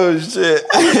 Oh shit.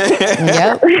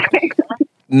 Yep.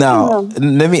 Now,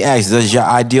 let me ask: does your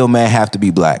ideal man have to be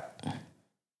black?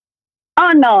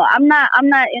 Oh no, I'm not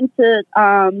into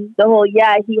the whole he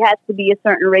has to be a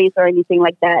certain race or anything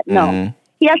like that. No.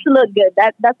 He has to look good.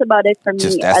 That's about it for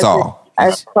me. That's all.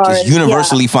 As far Just as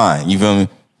universally fine. You feel me?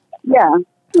 Yeah.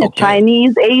 Okay.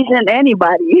 Chinese, Asian,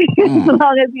 anybody. As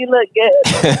long as you look good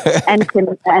and can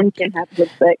have good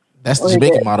sex. That's the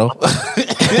Jamaican motto.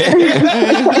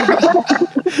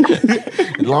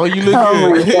 As long as you look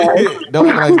good. Don't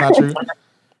act like it's not true.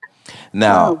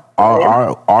 Now,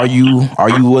 are you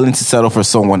willing to settle for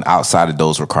someone outside of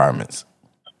those requirements?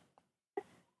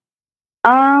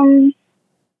 I'm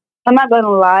not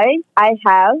gonna lie. I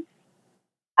have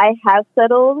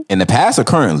settled. In the past or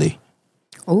currently?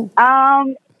 Hold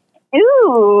on. Okay.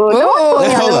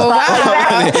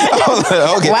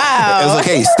 Wow. It's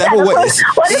okay. Step away.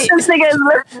 What if this nigga is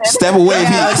listening? Step away.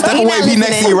 If he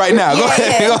next to you right now. Go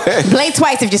ahead. Blink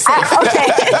twice if you're safe. Okay.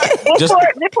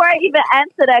 Before I even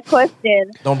answer that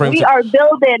question, we are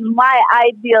building my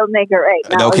ideal nigga right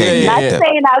now. Okay, Not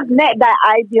saying I've met that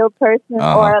ideal person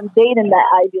or I'm dating that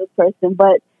ideal person,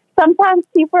 but sometimes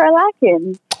people are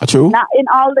lacking. True. Not in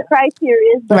all the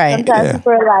criteria, but sometimes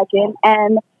people are lacking.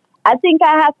 And I think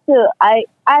I have to,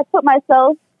 I put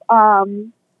myself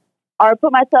to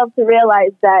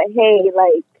realize that, hey,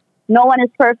 like, no one is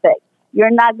perfect.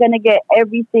 You're not going to get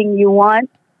everything you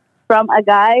want from a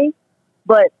guy,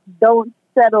 but don't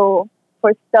settle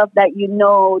for stuff that you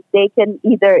know they can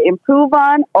either improve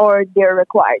on or they're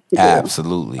required to do.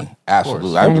 Absolutely. I agree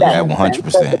with that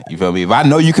 100%. You feel me? If I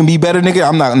know you can be better, nigga,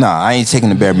 I ain't taking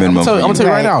the bare minimum. I'm gonna tell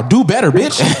you right now, do better,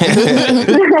 bitch.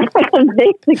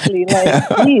 Basically, like,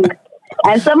 geez.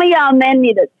 And some of y'all men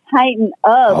need to tighten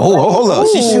up. Hold up.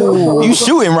 You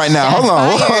shooting right now. Hold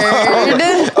on.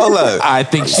 Hold up. I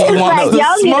think she It's wants like to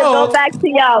y'all need to go smoke. back to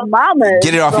y'all mamas.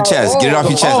 Get it off your chest. Get it off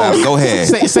your chest. Alex. Go ahead.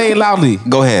 Say it loudly.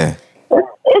 Go ahead.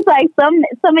 It's like some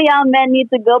of y'all men need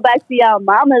to go back to y'all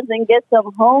mamas and get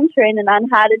some home training on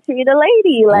how to treat a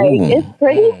lady. Like, it's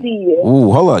crazy.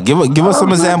 Ooh, hold up. Give us some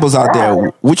examples out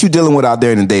there. What you dealing with out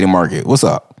there in the dating market? What's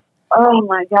up? Oh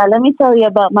my God! Let me tell you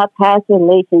about my past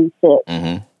relationship.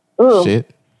 Ooh, Shit.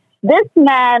 this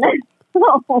man.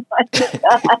 Oh my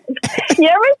God! You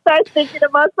ever start thinking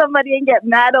about somebody and get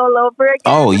mad all over again?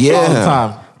 Oh All the yeah,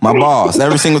 time. my boss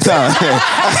every single time.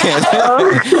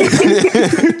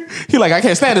 He like, I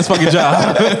can't stand this fucking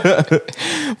job.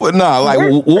 But no, like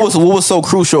what was so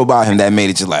crucial about him that made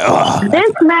it just like, oh,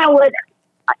 This man would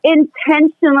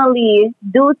intentionally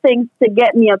do things to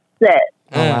get me upset,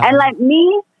 and like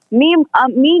me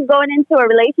going into a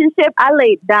relationship, I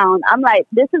laid down. I'm like,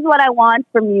 this is what I want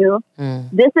from you.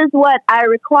 This is what I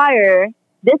require.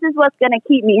 This is what's gonna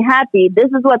keep me happy. This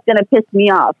is what's gonna piss me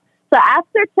off. So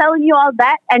after telling you all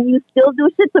that, and you still do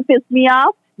shit to piss me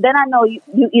off, then I know you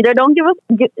either don't give a.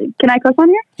 Can I cuss on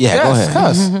here? yeah, go ahead.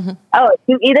 Cuss. Oh,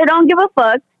 you either don't give a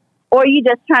fuck, or you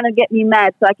just trying to get me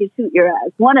mad so I can shoot your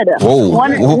ass. One of them. Whoa,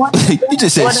 One, you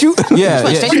just said shoot. Yeah.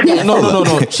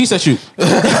 No. She said shoot. Wait,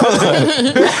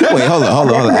 hold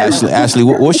on, Ashley,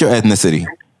 what's your ethnicity?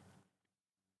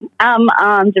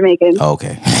 I'm Jamaican.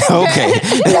 Okay, okay.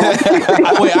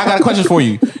 Wait, I got a question for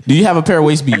you. Do you have a pair of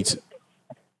waist beads?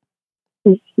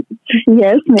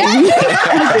 Yes, maybe.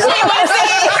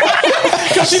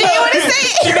 She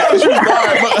knows the truth. All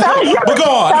right, but go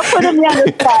on. Stop putting me on the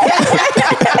spot.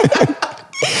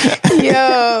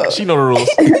 Yo. She know the rules.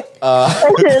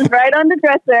 That shit is right on the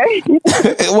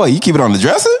dresser. What, you keep it on the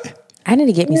dresser? I need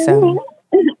to get me some.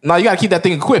 No, you got to keep that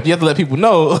thing equipped. You have to let people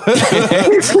know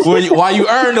why you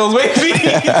earn those waist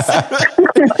beads.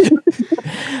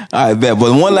 All right, bet.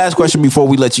 But one last question before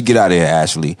we let you get out of here,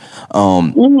 Ashley.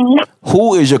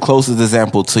 Who is your closest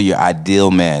example to your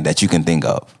ideal man that you can think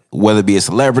of? Whether it be a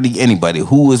celebrity, anybody.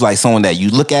 Who is like someone that you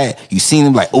look at, you seen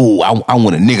him like, oh, I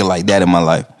want a nigga like that in my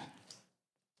life?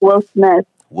 Will Smith.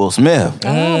 Will Smith.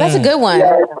 Oh, that's a good one.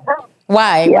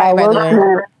 Why? Yeah, Why, by Will the way?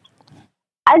 Smith.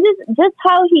 I just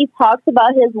how he talks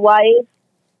about his wife.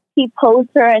 He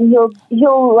posts her and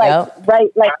he'll like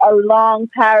write like a long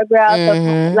paragraph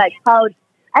of like how,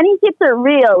 and he keeps it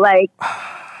real. Like,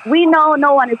 we know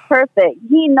no one is perfect.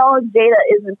 He knows Jada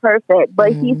isn't perfect,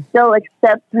 but he still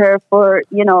accepts her for,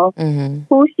 you know,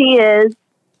 who she is,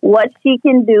 what she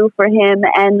can do for him,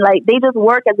 and like they just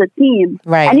work as a team.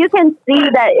 Right. And you can see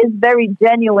that it's very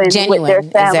genuine with their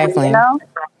family, exactly. you know?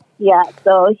 Yeah,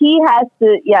 so he has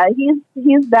to. Yeah,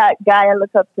 he's that guy I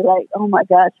look up to. Like, oh my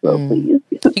gosh, Will, please.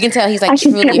 You can tell he's like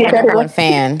truly a number one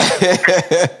fan.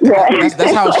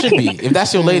 That's how it should be. If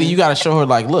that's your lady, you got to show her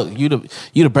like, look, you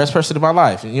the best person in my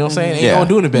life. You know what I'm saying? Ain't gonna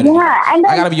do any better. Yeah, and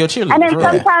then, I gotta be your cheerleader. And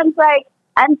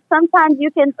then sometimes you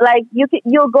can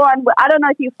you'll go on. I don't know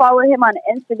if you follow him on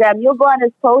Instagram. You'll go on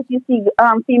his post. You see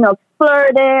females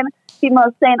flirting,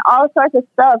 females saying all sorts of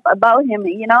stuff about him.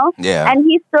 You know. Yeah. And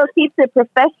he still keeps it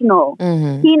professional.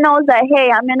 He knows that,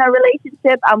 hey, I'm in a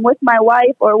relationship. I'm with my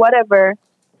wife or whatever,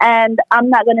 and I'm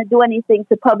not going to do anything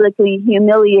to publicly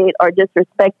humiliate or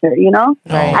disrespect her. You know.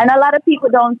 Right. And a lot of people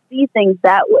don't see things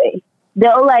that way.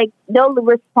 They'll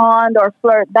respond or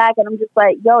flirt back, and I'm just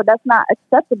like, yo, that's not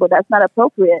acceptable. That's not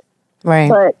appropriate. Right.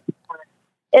 But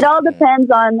it all depends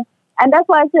on, and that's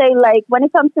why I say, like, when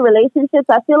it comes to relationships,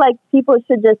 I feel like people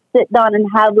should just sit down and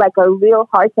have like a real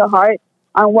heart to heart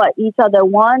on what each other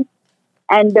wants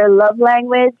and their love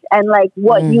language and like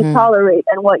what you tolerate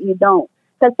and what you don't.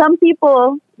 Because some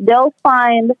people, they'll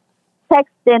find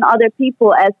texting other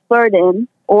people as flirting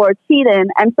or cheating,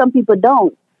 and some people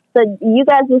don't. So you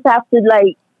guys just have to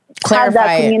like have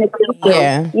that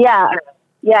communication.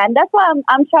 Yeah, and that's why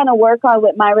I'm trying to work on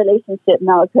with my relationship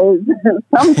now, because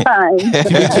sometimes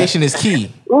communication is key.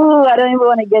 Ooh, I don't even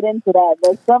want to get into that,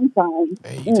 but sometimes.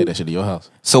 Hey, you take that shit to your house.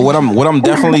 So what I'm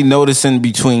definitely noticing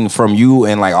from you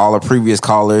and like all the previous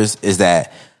callers is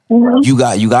that you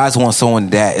guys want someone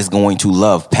that is going to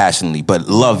love passionately, but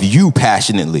love you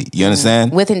passionately. You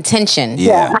understand? With intention.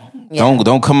 Yeah.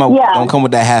 Don't come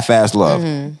with that half-assed love.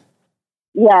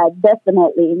 Yeah,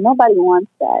 definitely. Nobody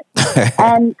wants that.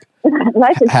 And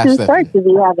life is too short to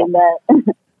be having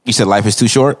that. You said life is too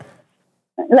short?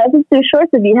 Life is too short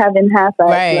to be having half-assed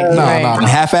love. And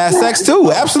half-assed sex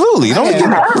too. Absolutely. Come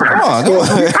on.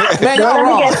 Man, y'all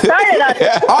wrong.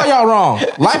 All y'all wrong.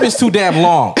 Life is too damn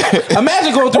long.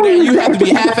 Imagine going through there and you have to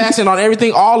be half-assing on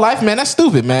everything all life, man. That's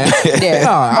stupid, man. Yeah.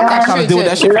 No, I'm not trying to deal with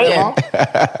that shit for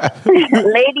that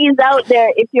long. Ladies out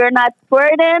there, if you're not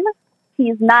squirting,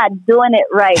 he's not doing it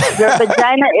right. Your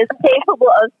vagina is capable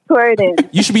of squirting.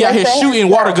 You should be out here shooting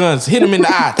water guns, hit him in the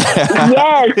eye.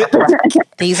 Yes.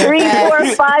 These are 3, 4,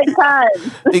 5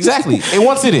 times. Exactly. In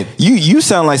one sitting. You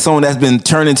sound like someone that's been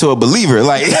turned into a believer.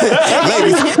 Like,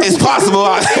 ladies, it's possible.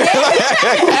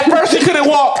 At first she couldn't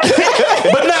walk,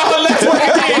 but now her legs work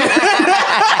again.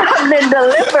 been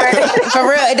delivered. For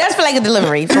real, it does feel like a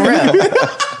delivery. For real,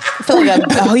 I feel like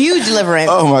a huge deliverance.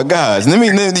 Oh my gosh!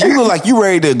 You look like you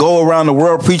ready to go around the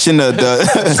world preaching the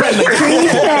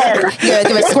Yeah,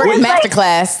 give a squirt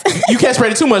masterclass. You can't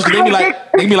spread it too much. They be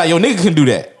like, yo, nigga can do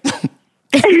that.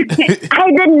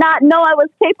 I did not know I was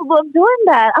capable of doing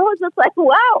that. I was just like,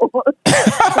 wow.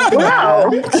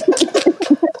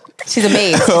 She's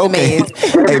amazed. Amazed.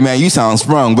 Hey man, you sound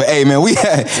sprung, but hey man, we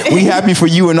happy for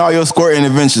you and all your squirting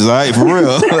adventures. All right, for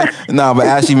real. Nah, but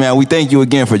Ashley, man, we thank you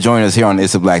again for joining us here on the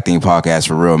It's a Black Thing podcast.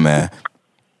 For real, man.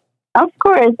 Of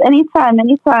course, anytime.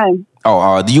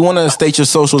 Oh, do you want to state your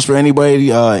socials for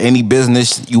anybody? Any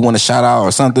business you want to shout out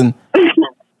or something?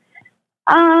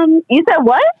 You said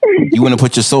what? You want to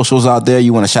put your socials out there?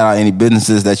 You want to shout out any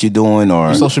businesses that you're doing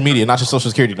or social media, not your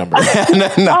social security number?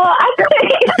 No. Oh,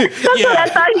 that's what I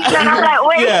thought you said. I'm like,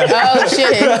 wait. Yeah. Oh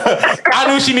shit! I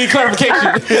knew she needed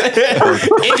clarification.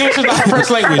 English is not her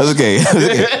first language. Okay.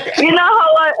 You know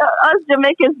how us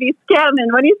Jamaicans be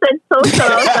scamming. When you said social, I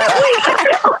was like,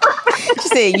 wait. She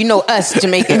said, "You know us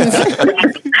Jamaicans."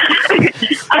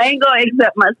 I ain't gonna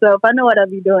accept myself. I know what I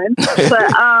be doing.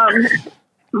 But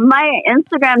my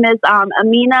Instagram is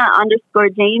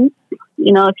Amina_James.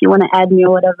 You know, if you want to add me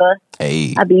or whatever.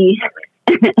 Hey. I be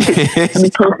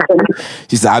posting.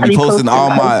 She said, "I be posting all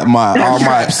my."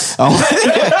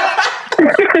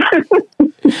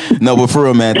 No, but for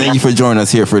real, man, thank you for joining us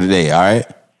here for today. All right.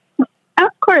 Of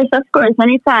course,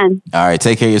 anytime. All right,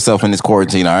 take care of yourself in this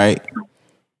quarantine. All right.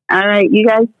 All right, you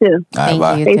guys too. All right,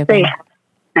 bye. Stay safe.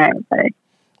 All right, bye.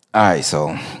 All right, so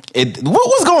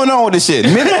what's going on with this shit?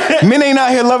 Men ain't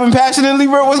out here loving passionately,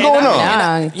 bro. What's going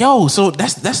on? Yo, so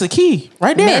that's the key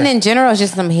right there. Men in general is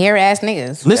just some hair ass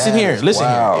niggas. Listen here.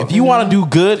 If you want to do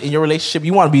good in your relationship,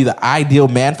 you want to be the ideal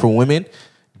man for women,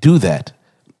 do that.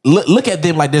 Look at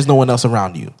them like there's no one else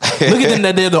around you. Look at them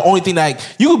that they're the only thing. Like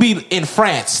you could be in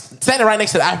France, standing right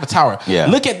next to the Eiffel Tower. Yeah.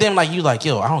 Look at them like you like,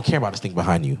 yo, I don't care about this thing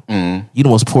behind you. Mm-hmm. You the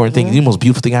most important thing. You the most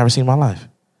beautiful thing I ever seen in my life.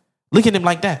 Look at them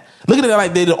like that. Look at them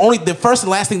like they're the first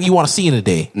and last thing you want to see in a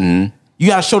day. Mm-hmm. You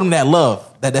got to show them that love.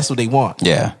 That's what they want.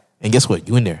 Yeah. And guess what?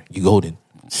 You in there. You golden.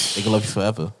 They can love you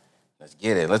forever. Let's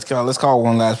get it. Let's call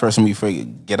one last person before we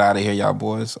get out of here, y'all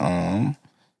boys.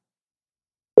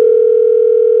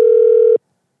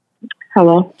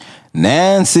 Hello,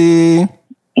 Nancy.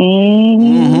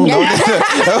 Mm-hmm.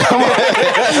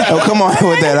 Oh, come on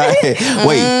with that. Right.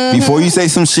 Wait, before you say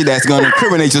some shit that's going to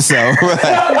incriminate yourself,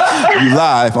 you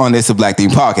live on It's a Black Thing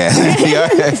podcast.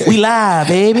 We live,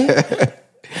 baby.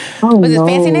 Was it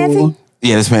Fancy Nancy?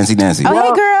 Yeah, it's Fancy Nancy. Oh,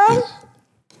 hey, girl.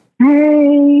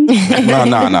 hey.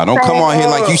 No. Don't come on here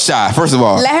like you shy. First of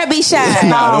all. Let her be shy.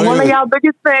 One of y'all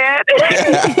biggest fans.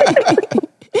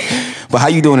 But how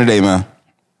you doing today, man?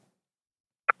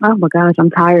 Oh my gosh,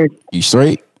 I'm tired. You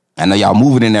straight? I know y'all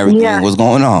moving and everything. Yeah. What's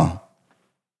going on?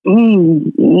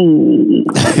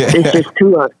 It's just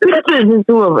two of us. It's just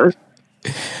two of us.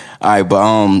 All right,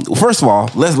 but first of all,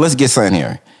 let's get something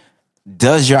here.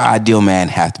 Does your ideal man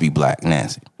have to be black,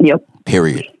 Nancy? Yep.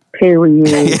 Period. All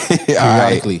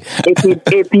right.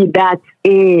 If that's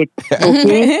it.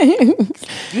 Okay.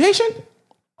 You Haitian?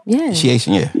 Yeah. She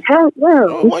Haitian, yeah. Yeah.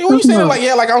 What you saying?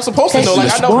 Like I'm supposed to know.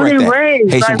 Like I know. Born and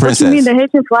raised. Haitian like, princess. What you mean the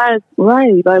Haitian flag?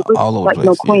 Right. Like, All over like the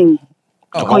no place, queen.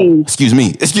 Queen. Excuse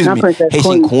me. Not princess,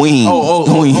 Haitian queen.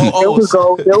 Queen. There we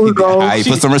go. There we go. All right,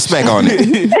 put some respect on it.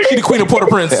 She the queen of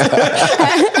Port-au-Prince.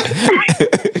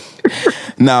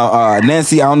 Now,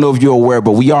 Nancy, I don't know if you're aware,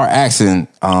 but we are asking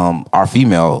our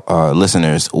female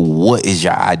listeners, what is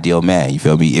your ideal man? You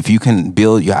feel me? If you can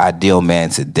build your ideal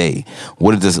man today,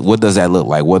 what does that look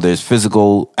like? Whether it's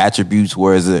physical attributes,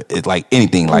 where is it like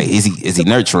anything? Like is he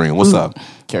nurturing? What's up?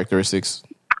 Characteristics.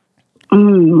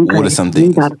 Okay. What are some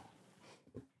things?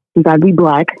 You gotta be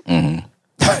black.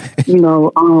 Mm-hmm. You know,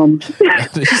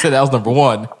 She said that was number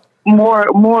one. more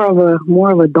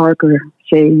of a darker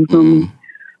shade. You feel me?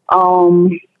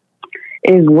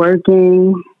 Is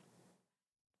working.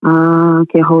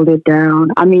 Can hold it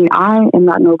down. I mean, I am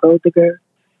not no gold digger.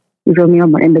 You feel me?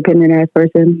 I'm an independent ass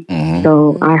person,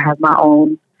 so I have my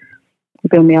own. You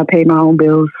feel me? I pay my own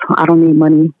bills. I don't need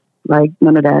money, like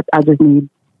none of that. I just need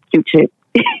cute shit.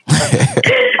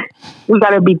 We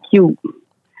gotta be cute.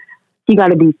 He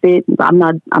gotta be fit. I'm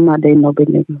not dating no big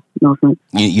nigga. No offense.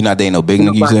 You're not dating no big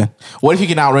nigga, you said? What if he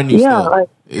can outrun you? Yeah, still? like,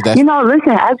 you know. Listen,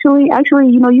 actually,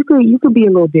 you know, you could be a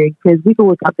little big because we could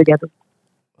work out together.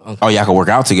 Oh, y'all can work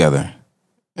out together.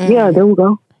 Yeah, there we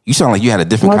go. You sound like you had a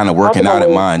different kind of working out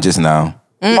in mind just now.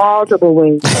 Multiple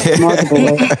ways.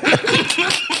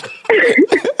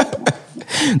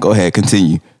 Go ahead,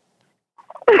 continue.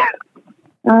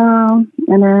 And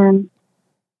then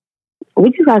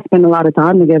We just got to spend a lot of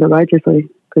time together righteously,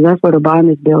 because that's where the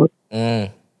bond is built.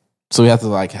 So we have to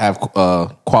like have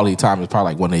quality time. Is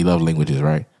probably like one of their love languages,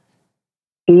 right?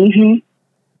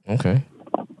 Mm-hmm. Okay.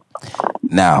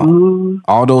 Now,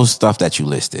 all those stuff that you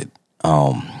listed,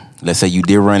 let's say you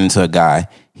did run into a guy,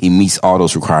 he meets all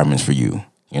those requirements for you.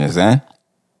 You understand?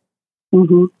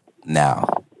 Mm-hmm. Now,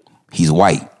 he's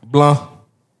white. Blanc.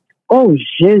 Oh,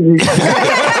 Jesus.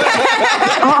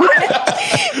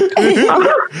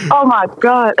 Oh my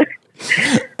God.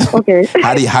 Okay.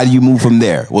 How do you move from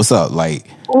there? What's up? Like,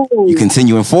 you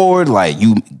continuing forward? Like,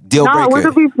 you deal breaker? We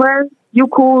could be friends. You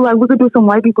cool? Like, we could do some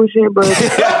white people shit, but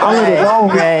I'll let it go.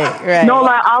 Right. No,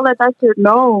 like, I'll let that shit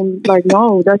know. Like,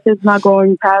 no, that shit's not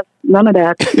going past none of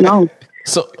that. No.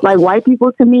 So, like, white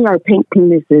people to me are pink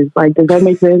penises. Like, does that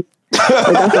make sense? Like,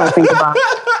 that's what I think about.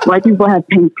 White people have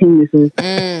pink penises.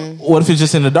 what if it's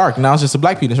just in the dark? Now it's just a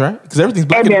black penis, right? Because everything's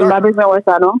black in the dark.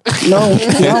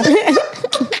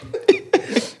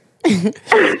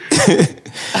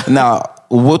 No. Now,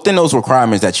 within those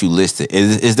requirements that you listed,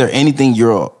 is there anything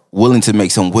you're willing to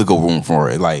make some wiggle room for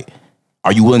it? Like,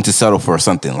 are you willing to settle for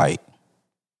something like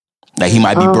he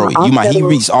might be broke? He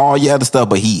reached all your other stuff,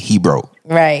 but he broke.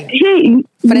 Right.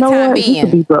 For the time being, he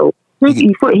could be broke.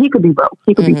 He could be broke.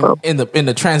 He could be broke. In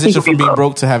the transition from being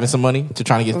broke to having some money to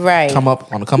trying to get come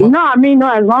up. No, I mean,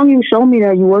 no. As long as you show me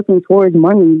that you're working towards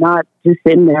money, not just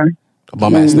sitting there.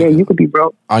 Yeah, you could be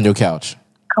broke on your couch.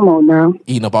 Come on now,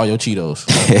 eating up all your Cheetos.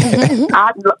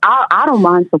 I don't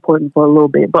mind supporting for a little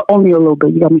bit, but only a little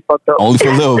bit. You got me fucked up. Only for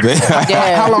a little bit.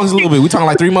 How long is a little bit? We talking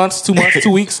like 3 months, 2 months, 2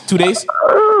 weeks, 2 days?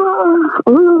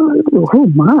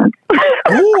 Months.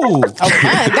 Ooh,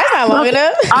 that's not long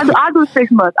enough. I do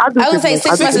 6 months. I would say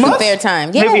 6 months is a fair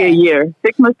time. Yeah. Maybe a year.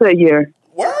 6 months to a year.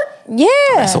 Word? Yeah.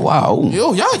 That's a wow.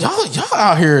 Yo, y'all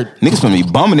out here. Niggas gonna be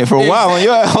bumming it for a while.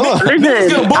 Hold on.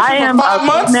 Listen, I am a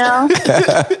female.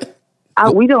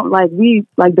 We don't like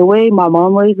the way my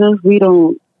mom raised us. We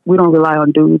don't rely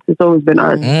on dudes. It's always been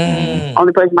us.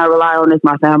 Only person I rely on is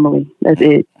my family. That's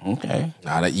it. Okay.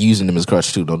 Nah, that you using them as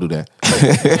crutch too. Don't do that.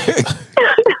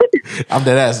 I'm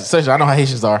dead ass. Especially, I know how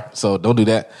Haitians are, so don't do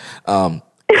that. Now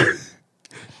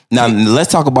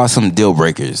let's talk about some deal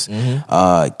breakers.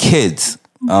 Kids.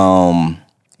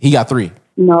 He got 3.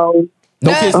 No.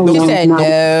 No kids. You said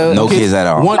no. No kids at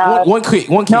all. One kid.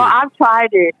 No, I've tried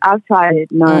it.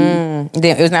 None.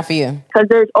 It was not for you. Because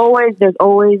there's always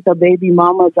the baby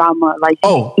mama drama. Like,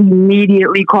 she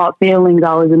immediately caught feelings.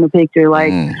 I was in the picture.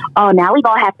 Like, oh, now we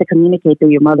gonna have to communicate through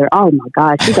your mother. Oh my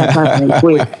gosh, she got try for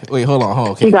quick. Wait, hold on.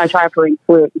 Okay. She got try for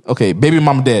quick. Okay, baby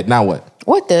mama dead. Now what?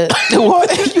 What the? What?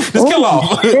 Just kill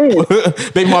off.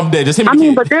 Baby mama dead. Just him. I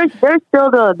mean, but there's still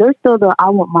the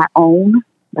I want my own.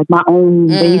 Like my own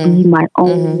baby, my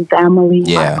own family,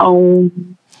 my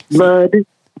own blood.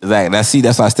 Like that's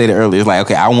why I stated earlier. It's like,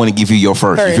 okay, I want to give you your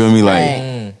first. You feel me?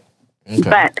 Like, okay.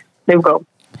 Back. There we go.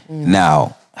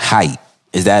 Now, height,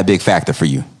 is that a big factor for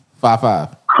you?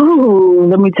 5'5". Oh,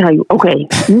 let me tell you. Okay,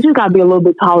 you just gotta be a little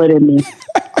bit taller than me.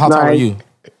 How tall are you?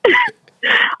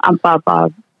 I'm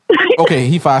 5'5". Okay,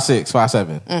 he 5'6",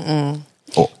 5'7".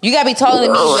 Oh. You gotta be taller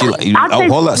than me.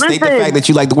 Hold up. State the fact that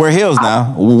you like to wear heels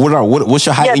now. What's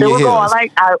your height in your heels?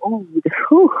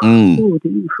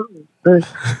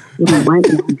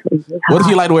 What if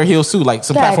you like to wear heels too? Like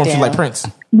some platform shoes like Prince?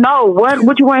 No,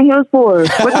 what you wearing heels for?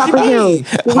 What type of heels?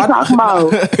 What you talking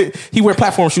about? He wear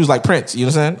platform shoes like Prince, you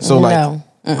know what I'm saying? So like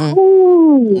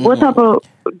what type of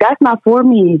that's not for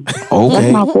me. Okay.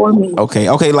 That's not for me. Okay,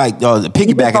 like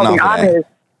piggybacking off of that.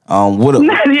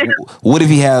 What if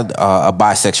he had a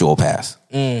bisexual past?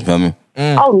 You feel me?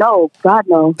 Oh no, God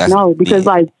no, because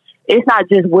like it's not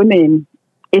just women,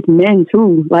 it's men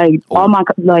too. Like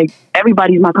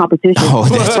everybody's my competition. Oh,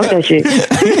 fuck that shit.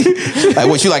 Like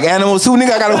what, you like animals too,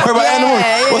 nigga? I gotta worry about animals.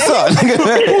 What's up, nigga?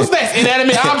 What's next?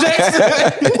 Inanimate objects?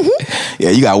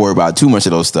 Yeah, you gotta worry about too much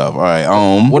of those stuff. All right.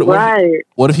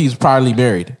 What if he's probably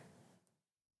married?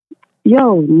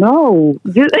 Yo, no.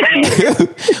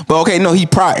 But okay, no, he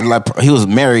was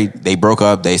married. They broke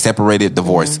up. They separated,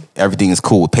 divorced. Everything is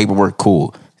cool. Paperwork,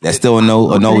 cool. That's still a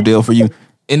no deal for you.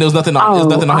 And there was nothing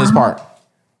on his part.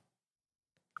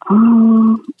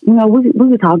 We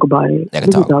could talk about it. We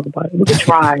could talk about it. We could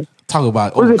try. Talk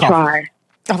about it. We could try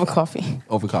over coffee.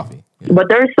 Over coffee. Yeah. But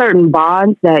there's certain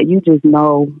bonds that you just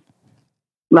know,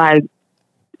 like,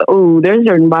 there's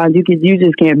certain bonds you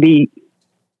just can't beat.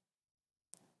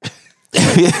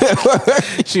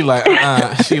 She like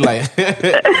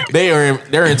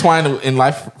they're entwined in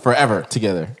life forever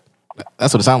together.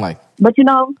 That's what it sounds like. But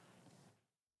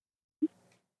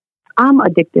I'm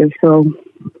addictive, so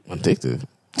addictive.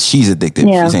 She's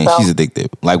addictive. Yeah, She's saying so- she's addictive.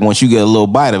 Like once you get a little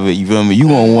bite of it, you feel me? You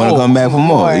gonna want to come back for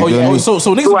more. You Oh, feel yeah. me? So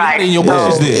niggas Right. be in your No.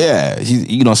 bushes there. Yeah,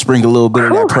 you know, sprinkle a little bit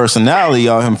of that personality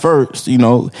on him first, you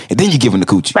know, and then you give him the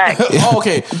coochie. Facts. Oh,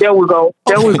 okay. There we go.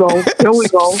 There we go. There we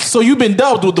go. So you've been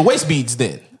dubbed with the waist beads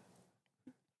then?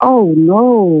 Oh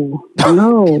no,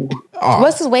 no.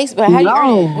 What's his waist? How you No. earn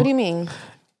it? What do you mean?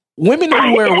 Women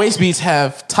who wear waist beads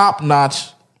have top notch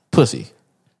pussy.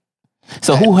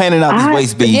 So who handing out these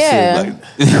waist beads? Yeah.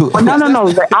 Like, No.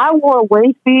 Like, I wore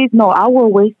waist beads. No, I wore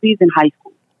waist beads in high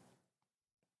school.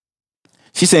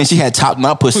 She's saying she had top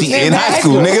notch pussy in high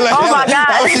school, nigga. Like, Oh my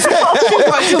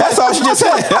God. that's all she just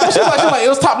said. She's like, it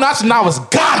was top notch and I was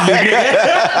God, you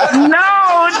nigga.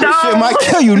 No, Shit no. might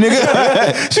kill you,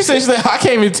 nigga. She said, I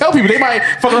can't even tell people. They might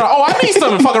fuck around. Oh, I need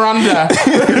something. Fuck around and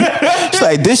die. She's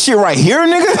like, this shit right here,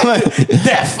 nigga. Like,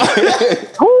 Death.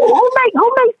 Who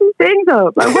makes these things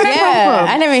up? Like, where that Yeah, come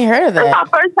I from? never even heard of That's that.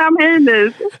 my first time hearing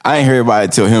this. I ain't heard about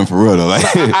it till him for real though. Like,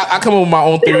 I come up with my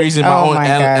own theories and my Oh own my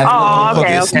analytical Oh,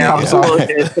 okay, focus. okay. So-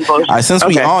 Bullshit, bullshit. all right, since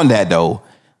we Okay. on that though,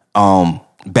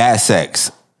 bad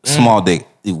sex, small dick.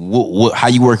 How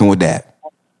you working with that?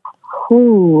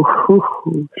 Ooh.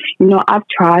 You know, I've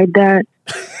tried that.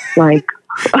 Like,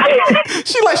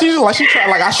 She tried.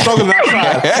 Like I struggled and I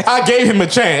tried. I gave him a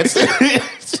chance.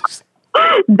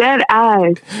 dead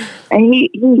ass. And he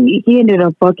ended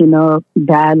up fucking up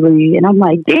badly. And I'm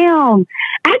like, damn,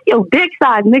 act your dick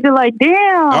size, nigga. Like,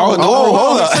 damn. Hold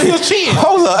up. So he was cheating.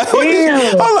 Hold up.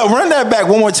 Damn. Hold up. Run that back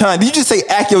one more time. Did you just say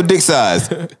act your dick size?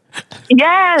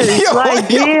 Yes. Yo, like,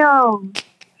 yo. damn.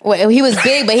 Well, he was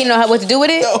big, but he didn't know what to do with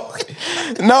it.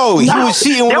 No, he was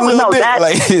cheating with a little dick.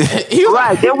 Like, He was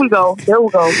Right, there we go. He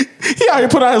out here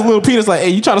put out his little penis like, hey,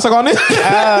 you trying to suck on this?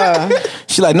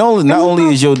 she like, no, not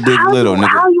only is your dick little, nigga.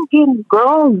 How you getting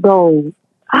girls, though?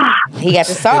 He got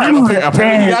the sauce.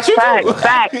 Apparently he got you too.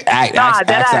 Fact. Act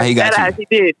how he got you. He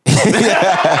did.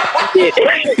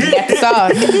 He got the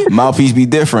sauce. Mouthpiece be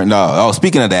different. No. Oh,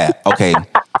 speaking of that, okay.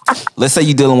 Let's say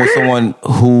you're dealing with someone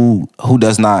who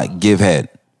does not give head.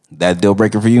 That deal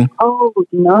breaker for you? Oh,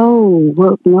 no.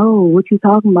 What you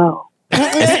talking about?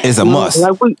 It's a must.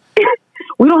 Like, we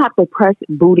don't have to press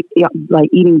booty, like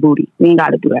eating booty. We ain't got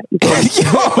to do that. You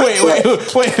feel me?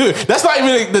 Wait. That's not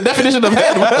even the definition of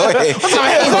head. It's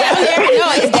down there. No,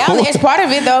 it's down there. It's part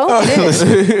of it, though. It is.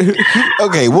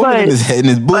 Okay, what in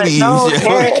his But booty? no,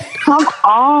 Eric, come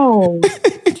on.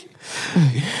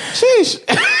 Sheesh.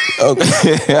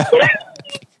 Okay.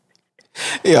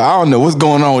 Yeah, I don't know what's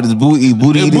going on with this booty eating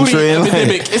booty trend.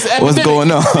 epidemic. It's What's epidemic.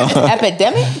 going on?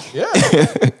 Epidemic?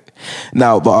 Yeah.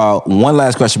 Now, but one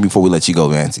last question before we let you go,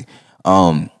 Nancy.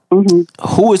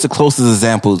 Who is the closest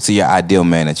example to your ideal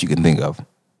man that you can think of?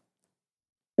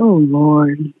 Oh,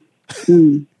 Lord.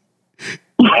 Whether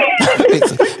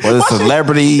it's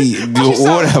celebrity,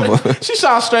 whatever. She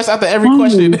sounds stressed after every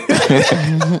question.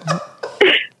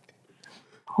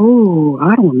 Oh,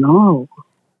 I don't know.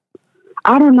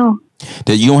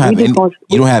 That you don't have We just want-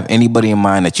 you don't have anybody in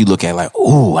mind that you look at like,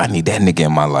 oh, I need that nigga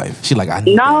in my life. She like, I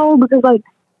need No, because like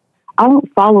I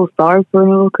don't follow stars for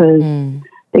real because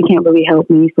they can't really help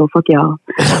me. So fuck y'all.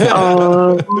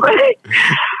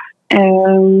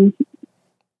 And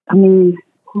I mean,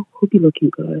 who be looking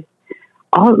good?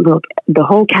 Oh, look, the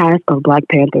whole cast of Black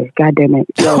Panther. God damn it.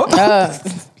 Yo.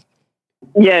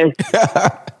 Yes.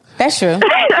 That's true.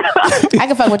 I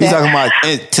can fuck with You that. talking about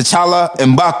T'Challa,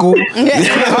 M'Baku,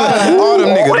 all them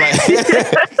niggas.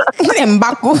 Like,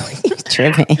 M'Baku.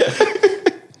 Tripping.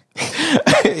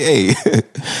 hey,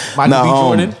 Michael Now, B.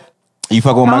 Jordan. You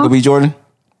fuck with Michael B. Jordan?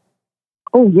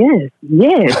 Oh yes.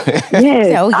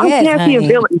 Oh, I yes, can't see a honey.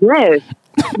 villain.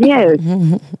 Yes.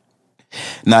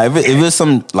 Now, if there's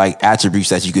some like attributes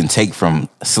that you can take from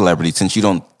celebrity, since you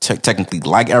don't technically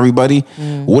like everybody,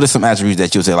 what are some attributes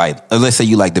that you'll say? Like, let's say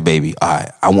you like the baby,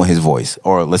 I want his voice,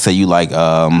 or let's say you like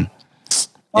M'Baku,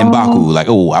 like,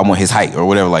 oh, I want his height, or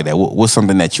whatever like that. What's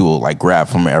something that you will like grab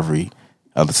from every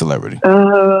other celebrity?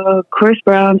 Chris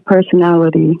Brown's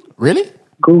personality. Really?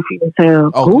 Goofy as hell.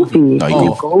 Oh, goofy. No, you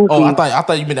Oh, goofy. oh, I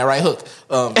thought you meant that right hook.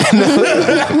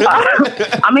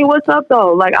 I mean, what's up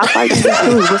though? Like, I fight you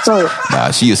too. What's up? Nah,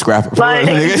 she a scrapper. Like-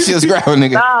 Nigga. She a scrapper,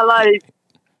 nigga. Nah,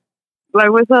 like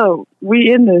what's up?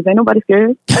 We in this. Ain't nobody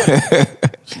scared.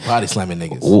 Body slamming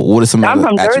niggas. What are some I'm other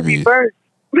from Jersey attributes? first.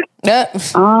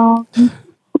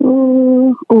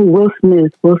 Will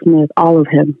Smith. All of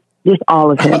him. Just all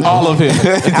of him. All of him.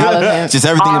 All of him. Just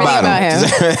everything All about about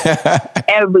him.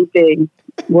 Everything.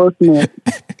 Will Smith.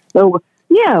 So,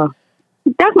 yeah.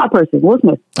 That's my person. Will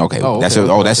Smith. Okay, Oh, that's okay,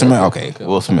 your, that's your man. okay.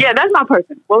 Will Smith. Yeah, that's my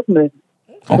person. Will Smith.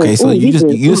 Okay, so Ooh, you he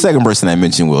good. you're the second person that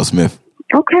mentioned Will Smith.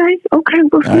 Okay. All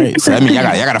right, so that means y'all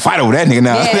got to fight over that nigga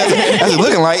now. That's what it's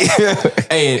looking like.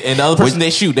 Hey, and the other person they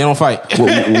shoot, they don't fight.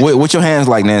 What's your hands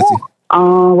like, Nancy?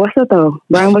 What's up though?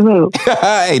 Brian, what's up?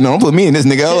 Hey, no, don't put me in this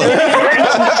nigga.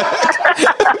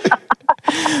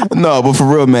 No, but for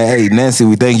real, man. Hey, Nancy,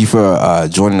 we thank you for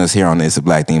joining us here on the It's a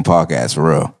Black Thing podcast. For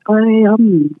real.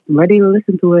 I'm ready to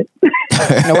listen to it.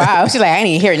 Wow, she's like, I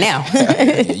need to hear it now.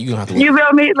 Yeah, you gonna have to wait. You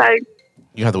feel me? Like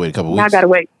You have to wait a couple weeks. I gotta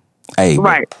wait. Hey,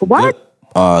 Right. What?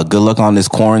 Good luck on this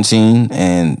quarantine,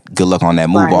 and good luck on that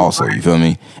move. Right. Also, you feel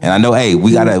me? And I know, hey,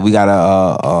 we got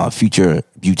a future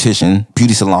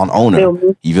beauty salon owner.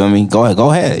 You feel me? Go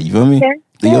ahead. You feel me? Okay.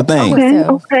 Do your thing.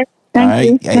 Okay. Thank All right.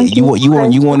 you. Hey, Thank you want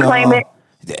to Claim it.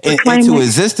 into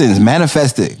existence,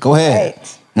 manifest it. Go ahead.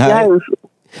 All right. Yes.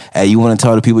 Hey, you want to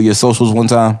tell the people your socials one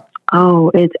time?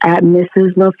 Oh, it's at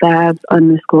Mrs. LaFabs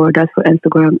 _ That's for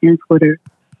Instagram and Twitter.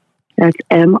 That's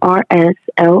MRSLAFABS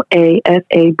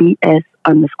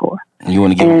 _ You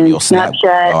want to give me your snap?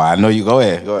 Snapchat. Oh, I know you. Go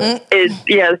ahead.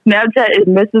 Snapchat is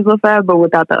Mrs. LaFab, but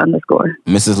without the underscore.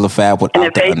 Mrs. LaFab And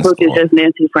without then the Facebook underscore. is just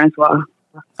Nancy Francois.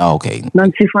 Oh, okay.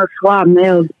 Nancy Francois,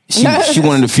 mail. She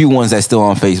one of the few ones that's still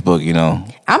on Facebook, you know.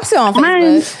 I'm still on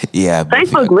Facebook. Yeah. but-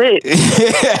 Facebook lit.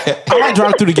 I might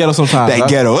drive through the ghetto sometimes. That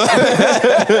ghetto.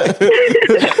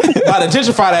 About to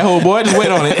gentrify that whole boy. Just wait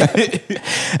on it.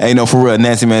 Hey, no, for real.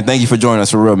 Nancy, man, thank you for joining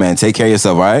us for real, man. Take care of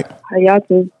yourself, all right? How y'all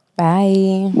too?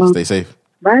 Bye. Stay safe.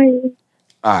 Bye.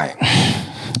 All right.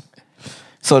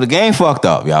 So the game fucked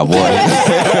up, y'all, boy.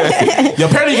 Yo,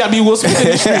 apparently you got to be Will Smith in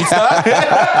the streets,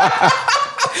 huh?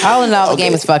 All in all, the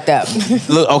game is fucked up.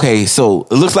 Look, okay, so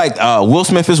it looks like Will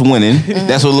Smith is winning.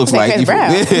 That's what it looks like. Chris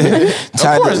Brown.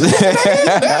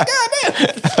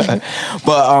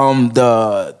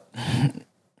 But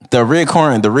the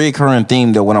recurring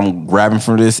theme that what I'm grabbing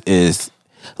from this is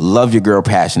love your girl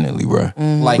passionately, bro.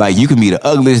 Like you can be the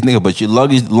ugliest nigga, but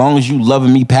as long as you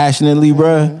loving me passionately,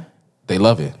 bro, they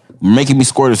love it. Making me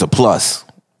squirt is a plus.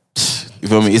 You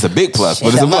feel me? It's a big plus,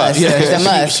 but it's a must. Yeah, It's a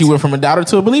must. She went from a doubter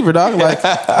to a believer, dog. Like,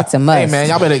 It's a must. hey man,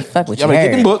 y'all better Fuck what y'all you better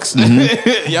get heard. them books.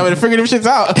 Y'all better figure them shits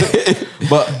out.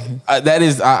 But that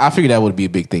is, I figured that would be a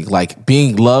big thing. Like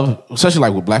being loved, especially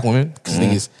like with black women, because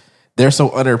niggas, they're so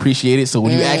underappreciated. So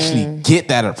when you actually get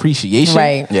that appreciation,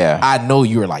 Right. Yeah. I know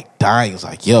you're like dying. It's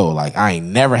like, yo, like I ain't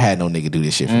never had no nigga do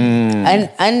this shit for me.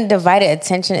 Undivided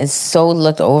attention is so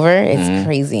looked over. It's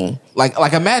crazy. Like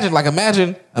imagine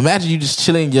you just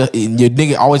chilling, and your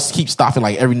nigga always keeps stopping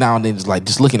like every now and then,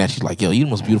 just looking at you like, yo, you the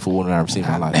most beautiful woman I've ever seen in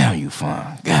my life. Damn, you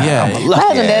fine. God, Yeah. I'm a My lucky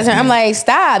husband ass does her. I'm like,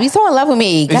 stop. You so in love with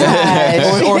me.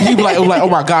 Gosh. or he be like, oh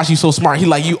my gosh, you so smart. He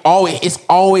like, it's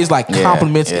always like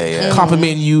compliments,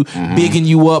 complimenting you, bigging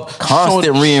you up,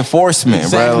 constant reinforcement,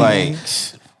 Exactly. bro. Like,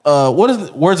 what is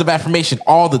the words of affirmation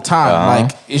all the time?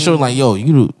 Like it's showing like, yo,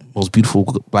 you the most beautiful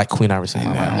black queen I ever seen.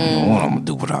 I don't know what I'm gonna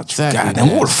do without you. Exactly, God damn,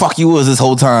 man. what the fuck you was this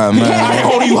whole time, man? I ain't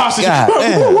holding you hostage. God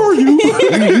damn. Where were you?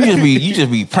 you just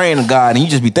be praying to God, and you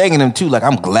just be thanking him too. Like,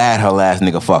 I'm glad her last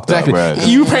nigga fucked Exactly. up, bro.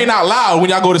 You praying out loud when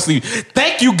y'all go to sleep.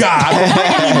 Thank you, God, for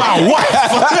bringing me my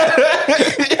wife.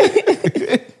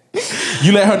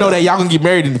 You let her know that y'all gonna get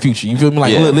married in the future. You feel me?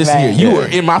 Like, Yeah. look, listen Right. here. You are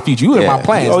in my future. You in my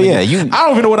plans. Oh, nigga. yeah, you- I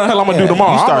don't even know what the hell I'm gonna do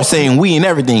tomorrow. You I start don't- saying we and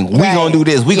everything. We Right. gonna do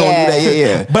this. We gonna do that.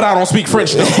 Yeah. but I don't speak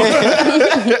French though.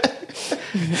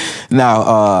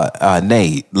 Now,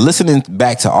 Nate, listening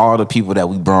back to all the people that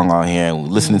we brought on here, and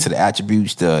listening to the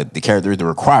attributes, the characters, the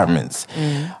requirements.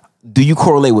 Do you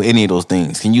correlate with any of those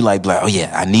things? Can you like, oh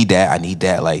yeah, I need that.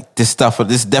 Like this stuff,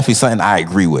 this is definitely something I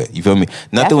agree with. You feel me?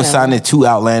 Nothing was Definitely. sounding too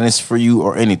outlandish for you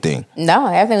or anything. No,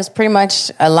 everything was pretty much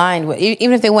aligned with.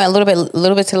 Even if they went a little bit to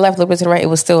the left, a little bit to the right, it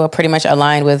was still pretty much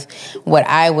aligned with what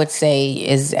I would say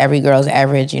is every girl's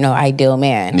average, ideal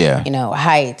man. Yeah.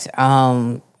 Height,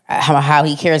 how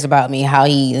he cares about me, how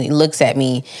he looks at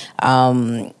me,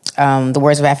 the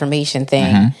words of affirmation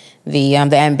thing. The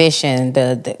ambition,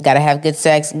 the gotta have good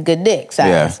sex, good dick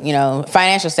size,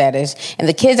 financial status, and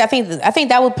the kids. I think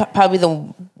that would probably be the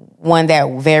one that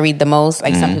varied the most.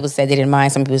 Like some people said they didn't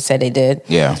mind, some people said they did.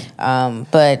 Yeah.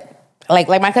 But like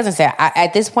my cousin said,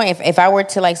 at this point, if I were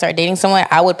to start dating someone,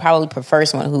 I would probably prefer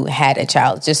someone who had a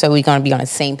child, just so we're gonna be on the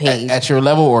same page. At your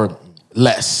level or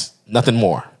less, nothing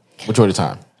more. Majority of the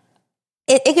time.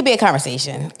 It could be a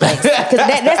conversation, because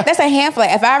that's a handful.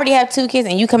 Like if I already have 2 kids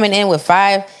and you coming in with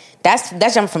 5. That's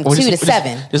jumping from 2 to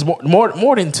 7. There's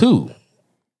more than 2.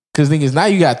 Because the thing is, now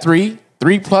you got 3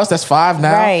 plus. That's 5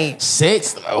 now. Right.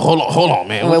 6. Hold on,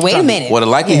 man. Wait a minute. Well, the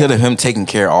likelihood of him taking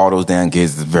care of all those damn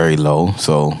kids is very low.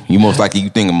 So you most likely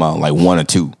you thinking about like 1 or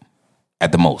 2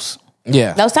 at the most.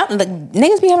 Yeah. No, something.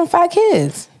 Niggas be having 5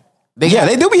 kids. They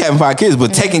do be having 5 kids,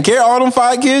 but taking care of all them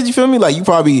 5 kids, you feel me? Like you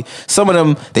probably, some of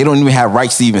them, they don't even have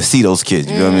rights to even see those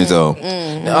kids. You feel me? So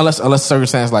unless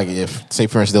circumstance, like if, say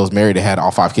for instance, they was married, they had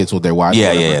all 5 kids with their wives.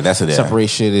 Yeah, that's it.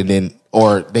 Separation, and then,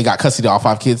 or they got custody of all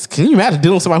 5 kids. Can you imagine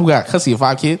dealing with somebody who got custody of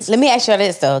 5 kids? Let me ask you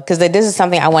this though, because this is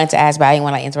something I wanted to ask, but I didn't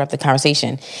want to interrupt the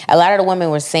conversation. A lot of the women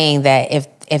were saying that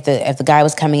if the guy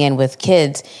was coming in with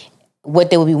kids, what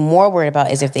they would be more worried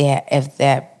about is if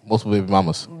that multiple baby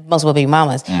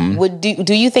mamas. Mm-hmm.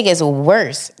 Do you think it's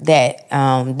worse that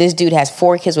this dude has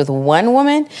 4 kids with one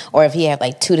woman, or if he had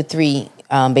like 2 to 3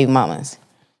 baby mamas?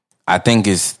 I think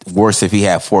it's worse if he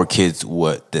had 4 kids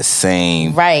with the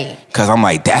same. Right. Because I'm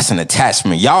like, that's an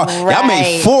attachment. Y'all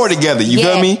made 4 together. You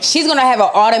feel me? She's going to have an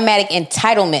automatic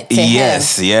entitlement to him.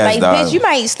 Yes, like, dog. bitch, you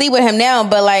might sleep with him now,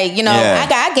 but like, you know,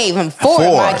 I gave him 4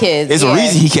 of my kids. There's a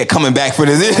reason he kept coming back for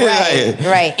this.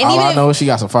 Right. And all even I know is she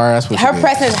got some fire ass pussy. Her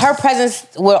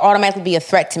presence will automatically be a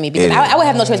threat to me because I would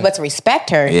have no choice but to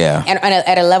respect her. Yeah. And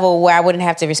at a level where I wouldn't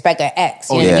have to respect her ex.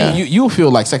 You know what I mean? You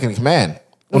feel like second in command.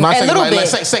 Well, not a little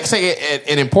bit. Like say it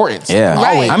in importance. Yeah.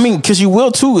 Right. I mean, because you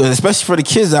will too, especially for the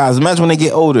kids' eyes. Imagine when they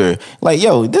get older. Like,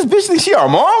 yo, this bitch thinks she our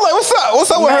mom? Like,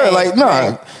 what's up with her? Like,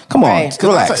 nah, come on,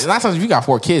 relax. Last time if you got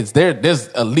 4 kids, there's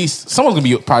at least, someone's going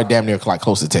to be probably damn near like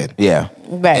close to 10. Yeah.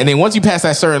 Right. And then once you pass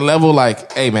that certain level,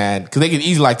 like, hey man, because they can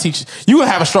easily like teach you gonna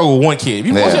have a struggle with one kid. If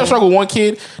you once you have a struggle with one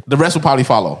kid, the rest will probably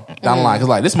follow down the line. Because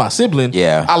like, this is my sibling.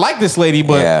 Yeah. I like this lady,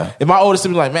 but if my oldest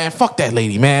sibling like, man, fuck that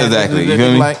lady, man. Exactly. You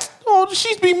feel me? Like, oh,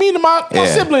 she's being mean to my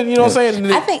sibling. You know what I'm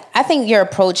saying? I think your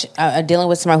approach dealing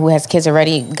with someone who has kids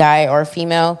already, guy or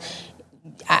female,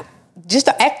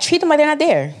 treat them like they're not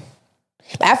there.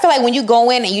 I feel like when you go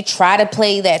in and you try to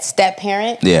play that step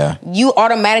parent, you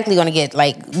automatically gonna get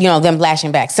like, you know, them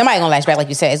lashing back. Somebody gonna lash back, like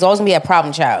you said. It's always gonna be a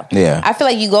problem child. Yeah. I feel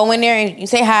like you go in there and you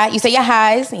say hi, you say your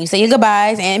highs, and you say your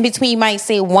goodbyes, and in between you might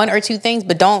say 1 or 2 things,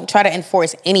 but don't try to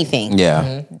enforce anything. Yeah.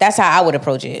 Mm-hmm. That's how I would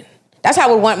approach it. That's how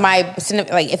I would want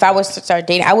if I was to start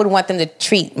dating, I would want them to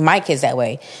treat my kids that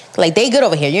way. Like, they good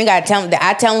over here. You ain't got to tell them that.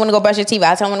 I tell them when to go brush your teeth.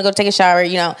 I tell them when to go take a shower.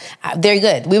 You know, they're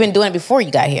good. We've been doing it before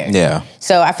you got here. Yeah.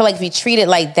 So I feel like if you treat it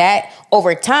like that,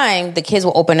 over time, the kids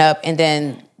will open up and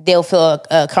then they'll feel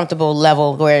a comfortable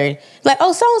level where, like,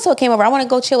 oh, so-and-so came over. I want to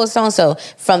go chill with so-and-so.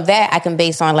 From that, I can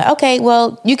base on, like, okay,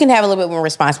 well, you can have a little bit more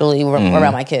responsibility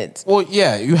around my kids. Well,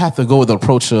 yeah, you have to go with the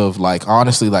approach of, like,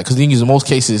 honestly, like, because in most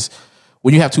cases,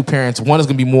 when you have 2 parents, one is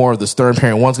going to be more of the stern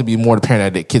parent, one's going to be more the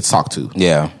parent that the kids talk to.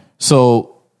 Yeah.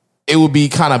 So it would be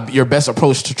kind of your best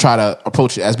approach to try to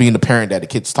approach it as being the parent that the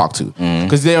kids talk to.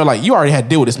 Because they're like, you already had to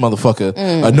deal with this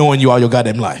motherfucker knowing you all your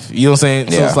goddamn life. You know what I'm saying?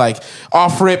 Yeah. So it's like,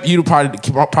 off rip, you probably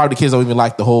the kids don't even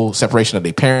like the whole separation of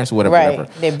their parents or whatever. Right.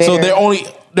 Whatever. So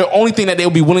the only thing that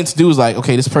they'll be willing to do is like,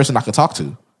 okay, this person I can talk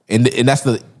to. And that's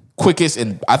the quickest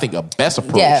and I think a best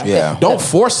approach. Yeah. Don't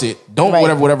force it. Don't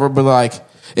whatever, but like,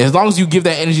 as long as you give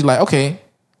that energy, like, okay,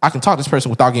 I can talk to this person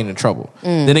without getting in trouble.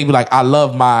 Then they be like, I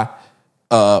love my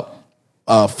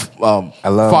my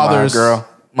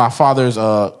father's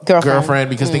girlfriend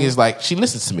because thing is like, she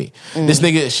listens to me. This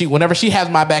nigga, whenever she has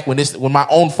my back, when my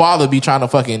own father be trying to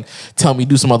fucking tell me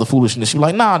do some other foolishness, she be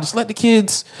like, nah, just let the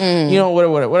kids, you know,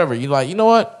 whatever. You like, you know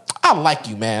what? I like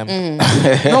you, man.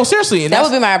 No, seriously. And that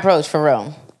would be my approach for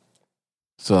real.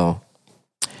 So.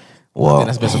 Well,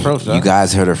 that's the best approach, though. You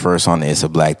guys heard it first on the It's a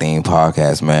Black Thing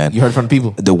podcast, man. You heard from the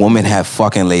people. The women have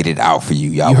fucking laid it out for you,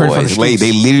 y'all heard from boys. the streets.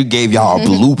 They literally gave y'all a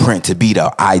blueprint to be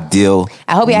the ideal.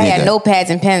 I hope y'all had nigga. notepads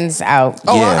and pens out.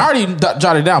 Oh, I already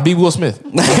jotted it down. Be Will Smith. Be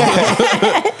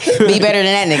better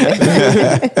than that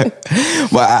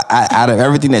nigga. But out of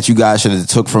everything that you guys should have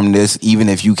took from this, even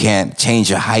if you can't change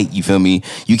your height, you feel me?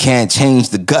 You can't change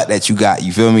the gut that you got,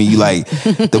 you feel me? You like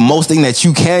the most thing that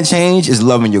you can change is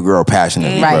loving your girl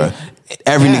passionately, right. bro.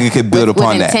 Every nigga could build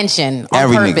upon with that. intention, on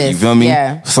Every purpose. nigga, you feel me?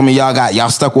 Yeah. Some of y'all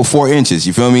stuck with 4 inches,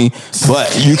 you feel me?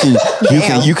 But you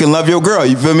can love your girl,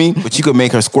 you feel me? But you could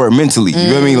make her squirt mentally, you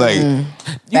feel me? Like, you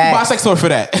can buy a sex toy for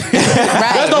that.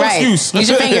 There's no excuse. Use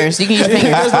your fingers. You can use your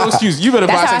fingers. There's no excuse. You better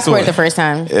buy a That's how I sex toy. squirted the first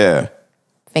time. yeah.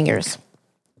 Fingers.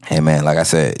 Hey man, like I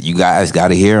said, you guys got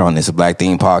to hear on this Black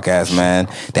Thing podcast, man.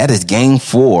 That is game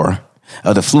 4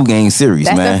 of the Flu Game series,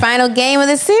 That's man. the final game of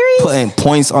the series. Putting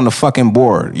points on the fucking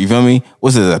board. You feel me?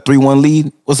 What's it, a 3-1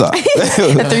 lead? What's up?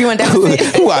 The 3-1 deficit.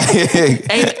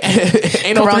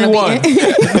 Ain't no 3-1.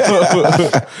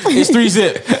 It's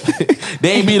 3-zip.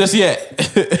 They ain't beat us yet.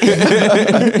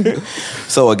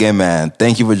 So again, man,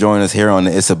 thank you for joining us here on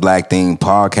the It's a Black Thing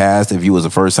podcast. If you was a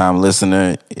first time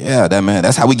listener,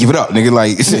 that's how we give it up, nigga.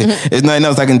 Like, there's nothing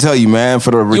else I can tell you, man.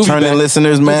 For the returning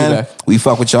listeners, man, we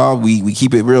fuck with y'all. We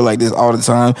keep it real like this all the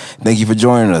time. Thank you for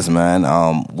joining us, man.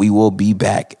 We will be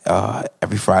back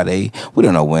every Friday. We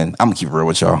don't know when. I'm gonna keep it real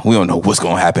with y'all. We don't know what's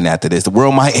gonna happen after this. The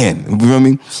world might end. You feel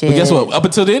me? But guess what? Up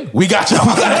until then, we got y'all.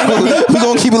 We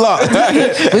gonna keep it locked.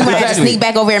 We might have to sneak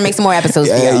back over here and make some more episodes.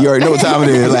 Yeah, you already know what time it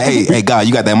is. Like, hey, God,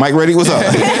 you got that mic ready? What's up?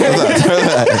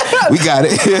 We got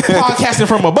it. Podcasting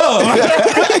from above.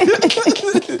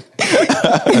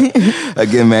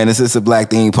 Again, man, this is a Black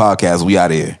Thing podcast. We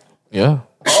out of here. Yeah.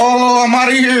 Oh, I'm out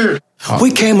of here.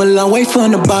 We came a long way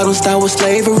from the bottom, start with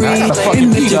slavery. And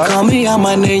if you call me out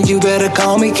my name, you better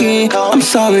call me king. I'm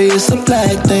sorry, it's a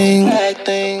black thing.